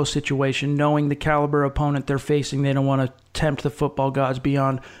status quo situation. Knowing the caliber opponent they're facing, they don't want to tempt the football gods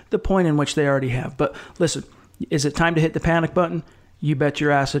beyond the point in which they already have. But listen, is it time to hit the panic button? You bet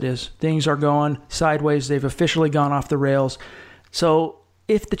your ass it is. Things are going sideways. They've officially gone off the rails. So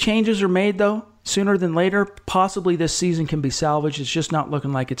if the changes are made, though, sooner than later, possibly this season can be salvaged. It's just not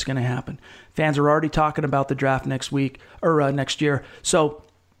looking like it's going to happen. Fans are already talking about the draft next week or next year. So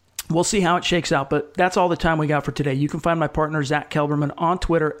we'll see how it shakes out. But that's all the time we got for today. You can find my partner, Zach Kelberman, on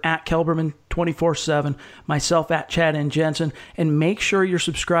Twitter at Kelberman247, myself at Chad N. Jensen. And make sure you're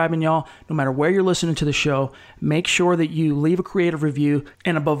subscribing, y'all, no matter where you're listening to the show. Make sure that you leave a creative review.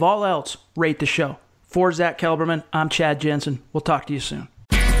 And above all else, rate the show. For Zach Kelberman, I'm Chad Jensen. We'll talk to you soon.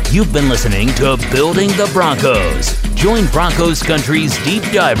 You've been listening to Building the Broncos. Join Broncos Country's deep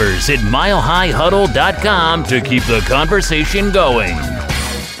divers at milehighhuddle.com to keep the conversation going.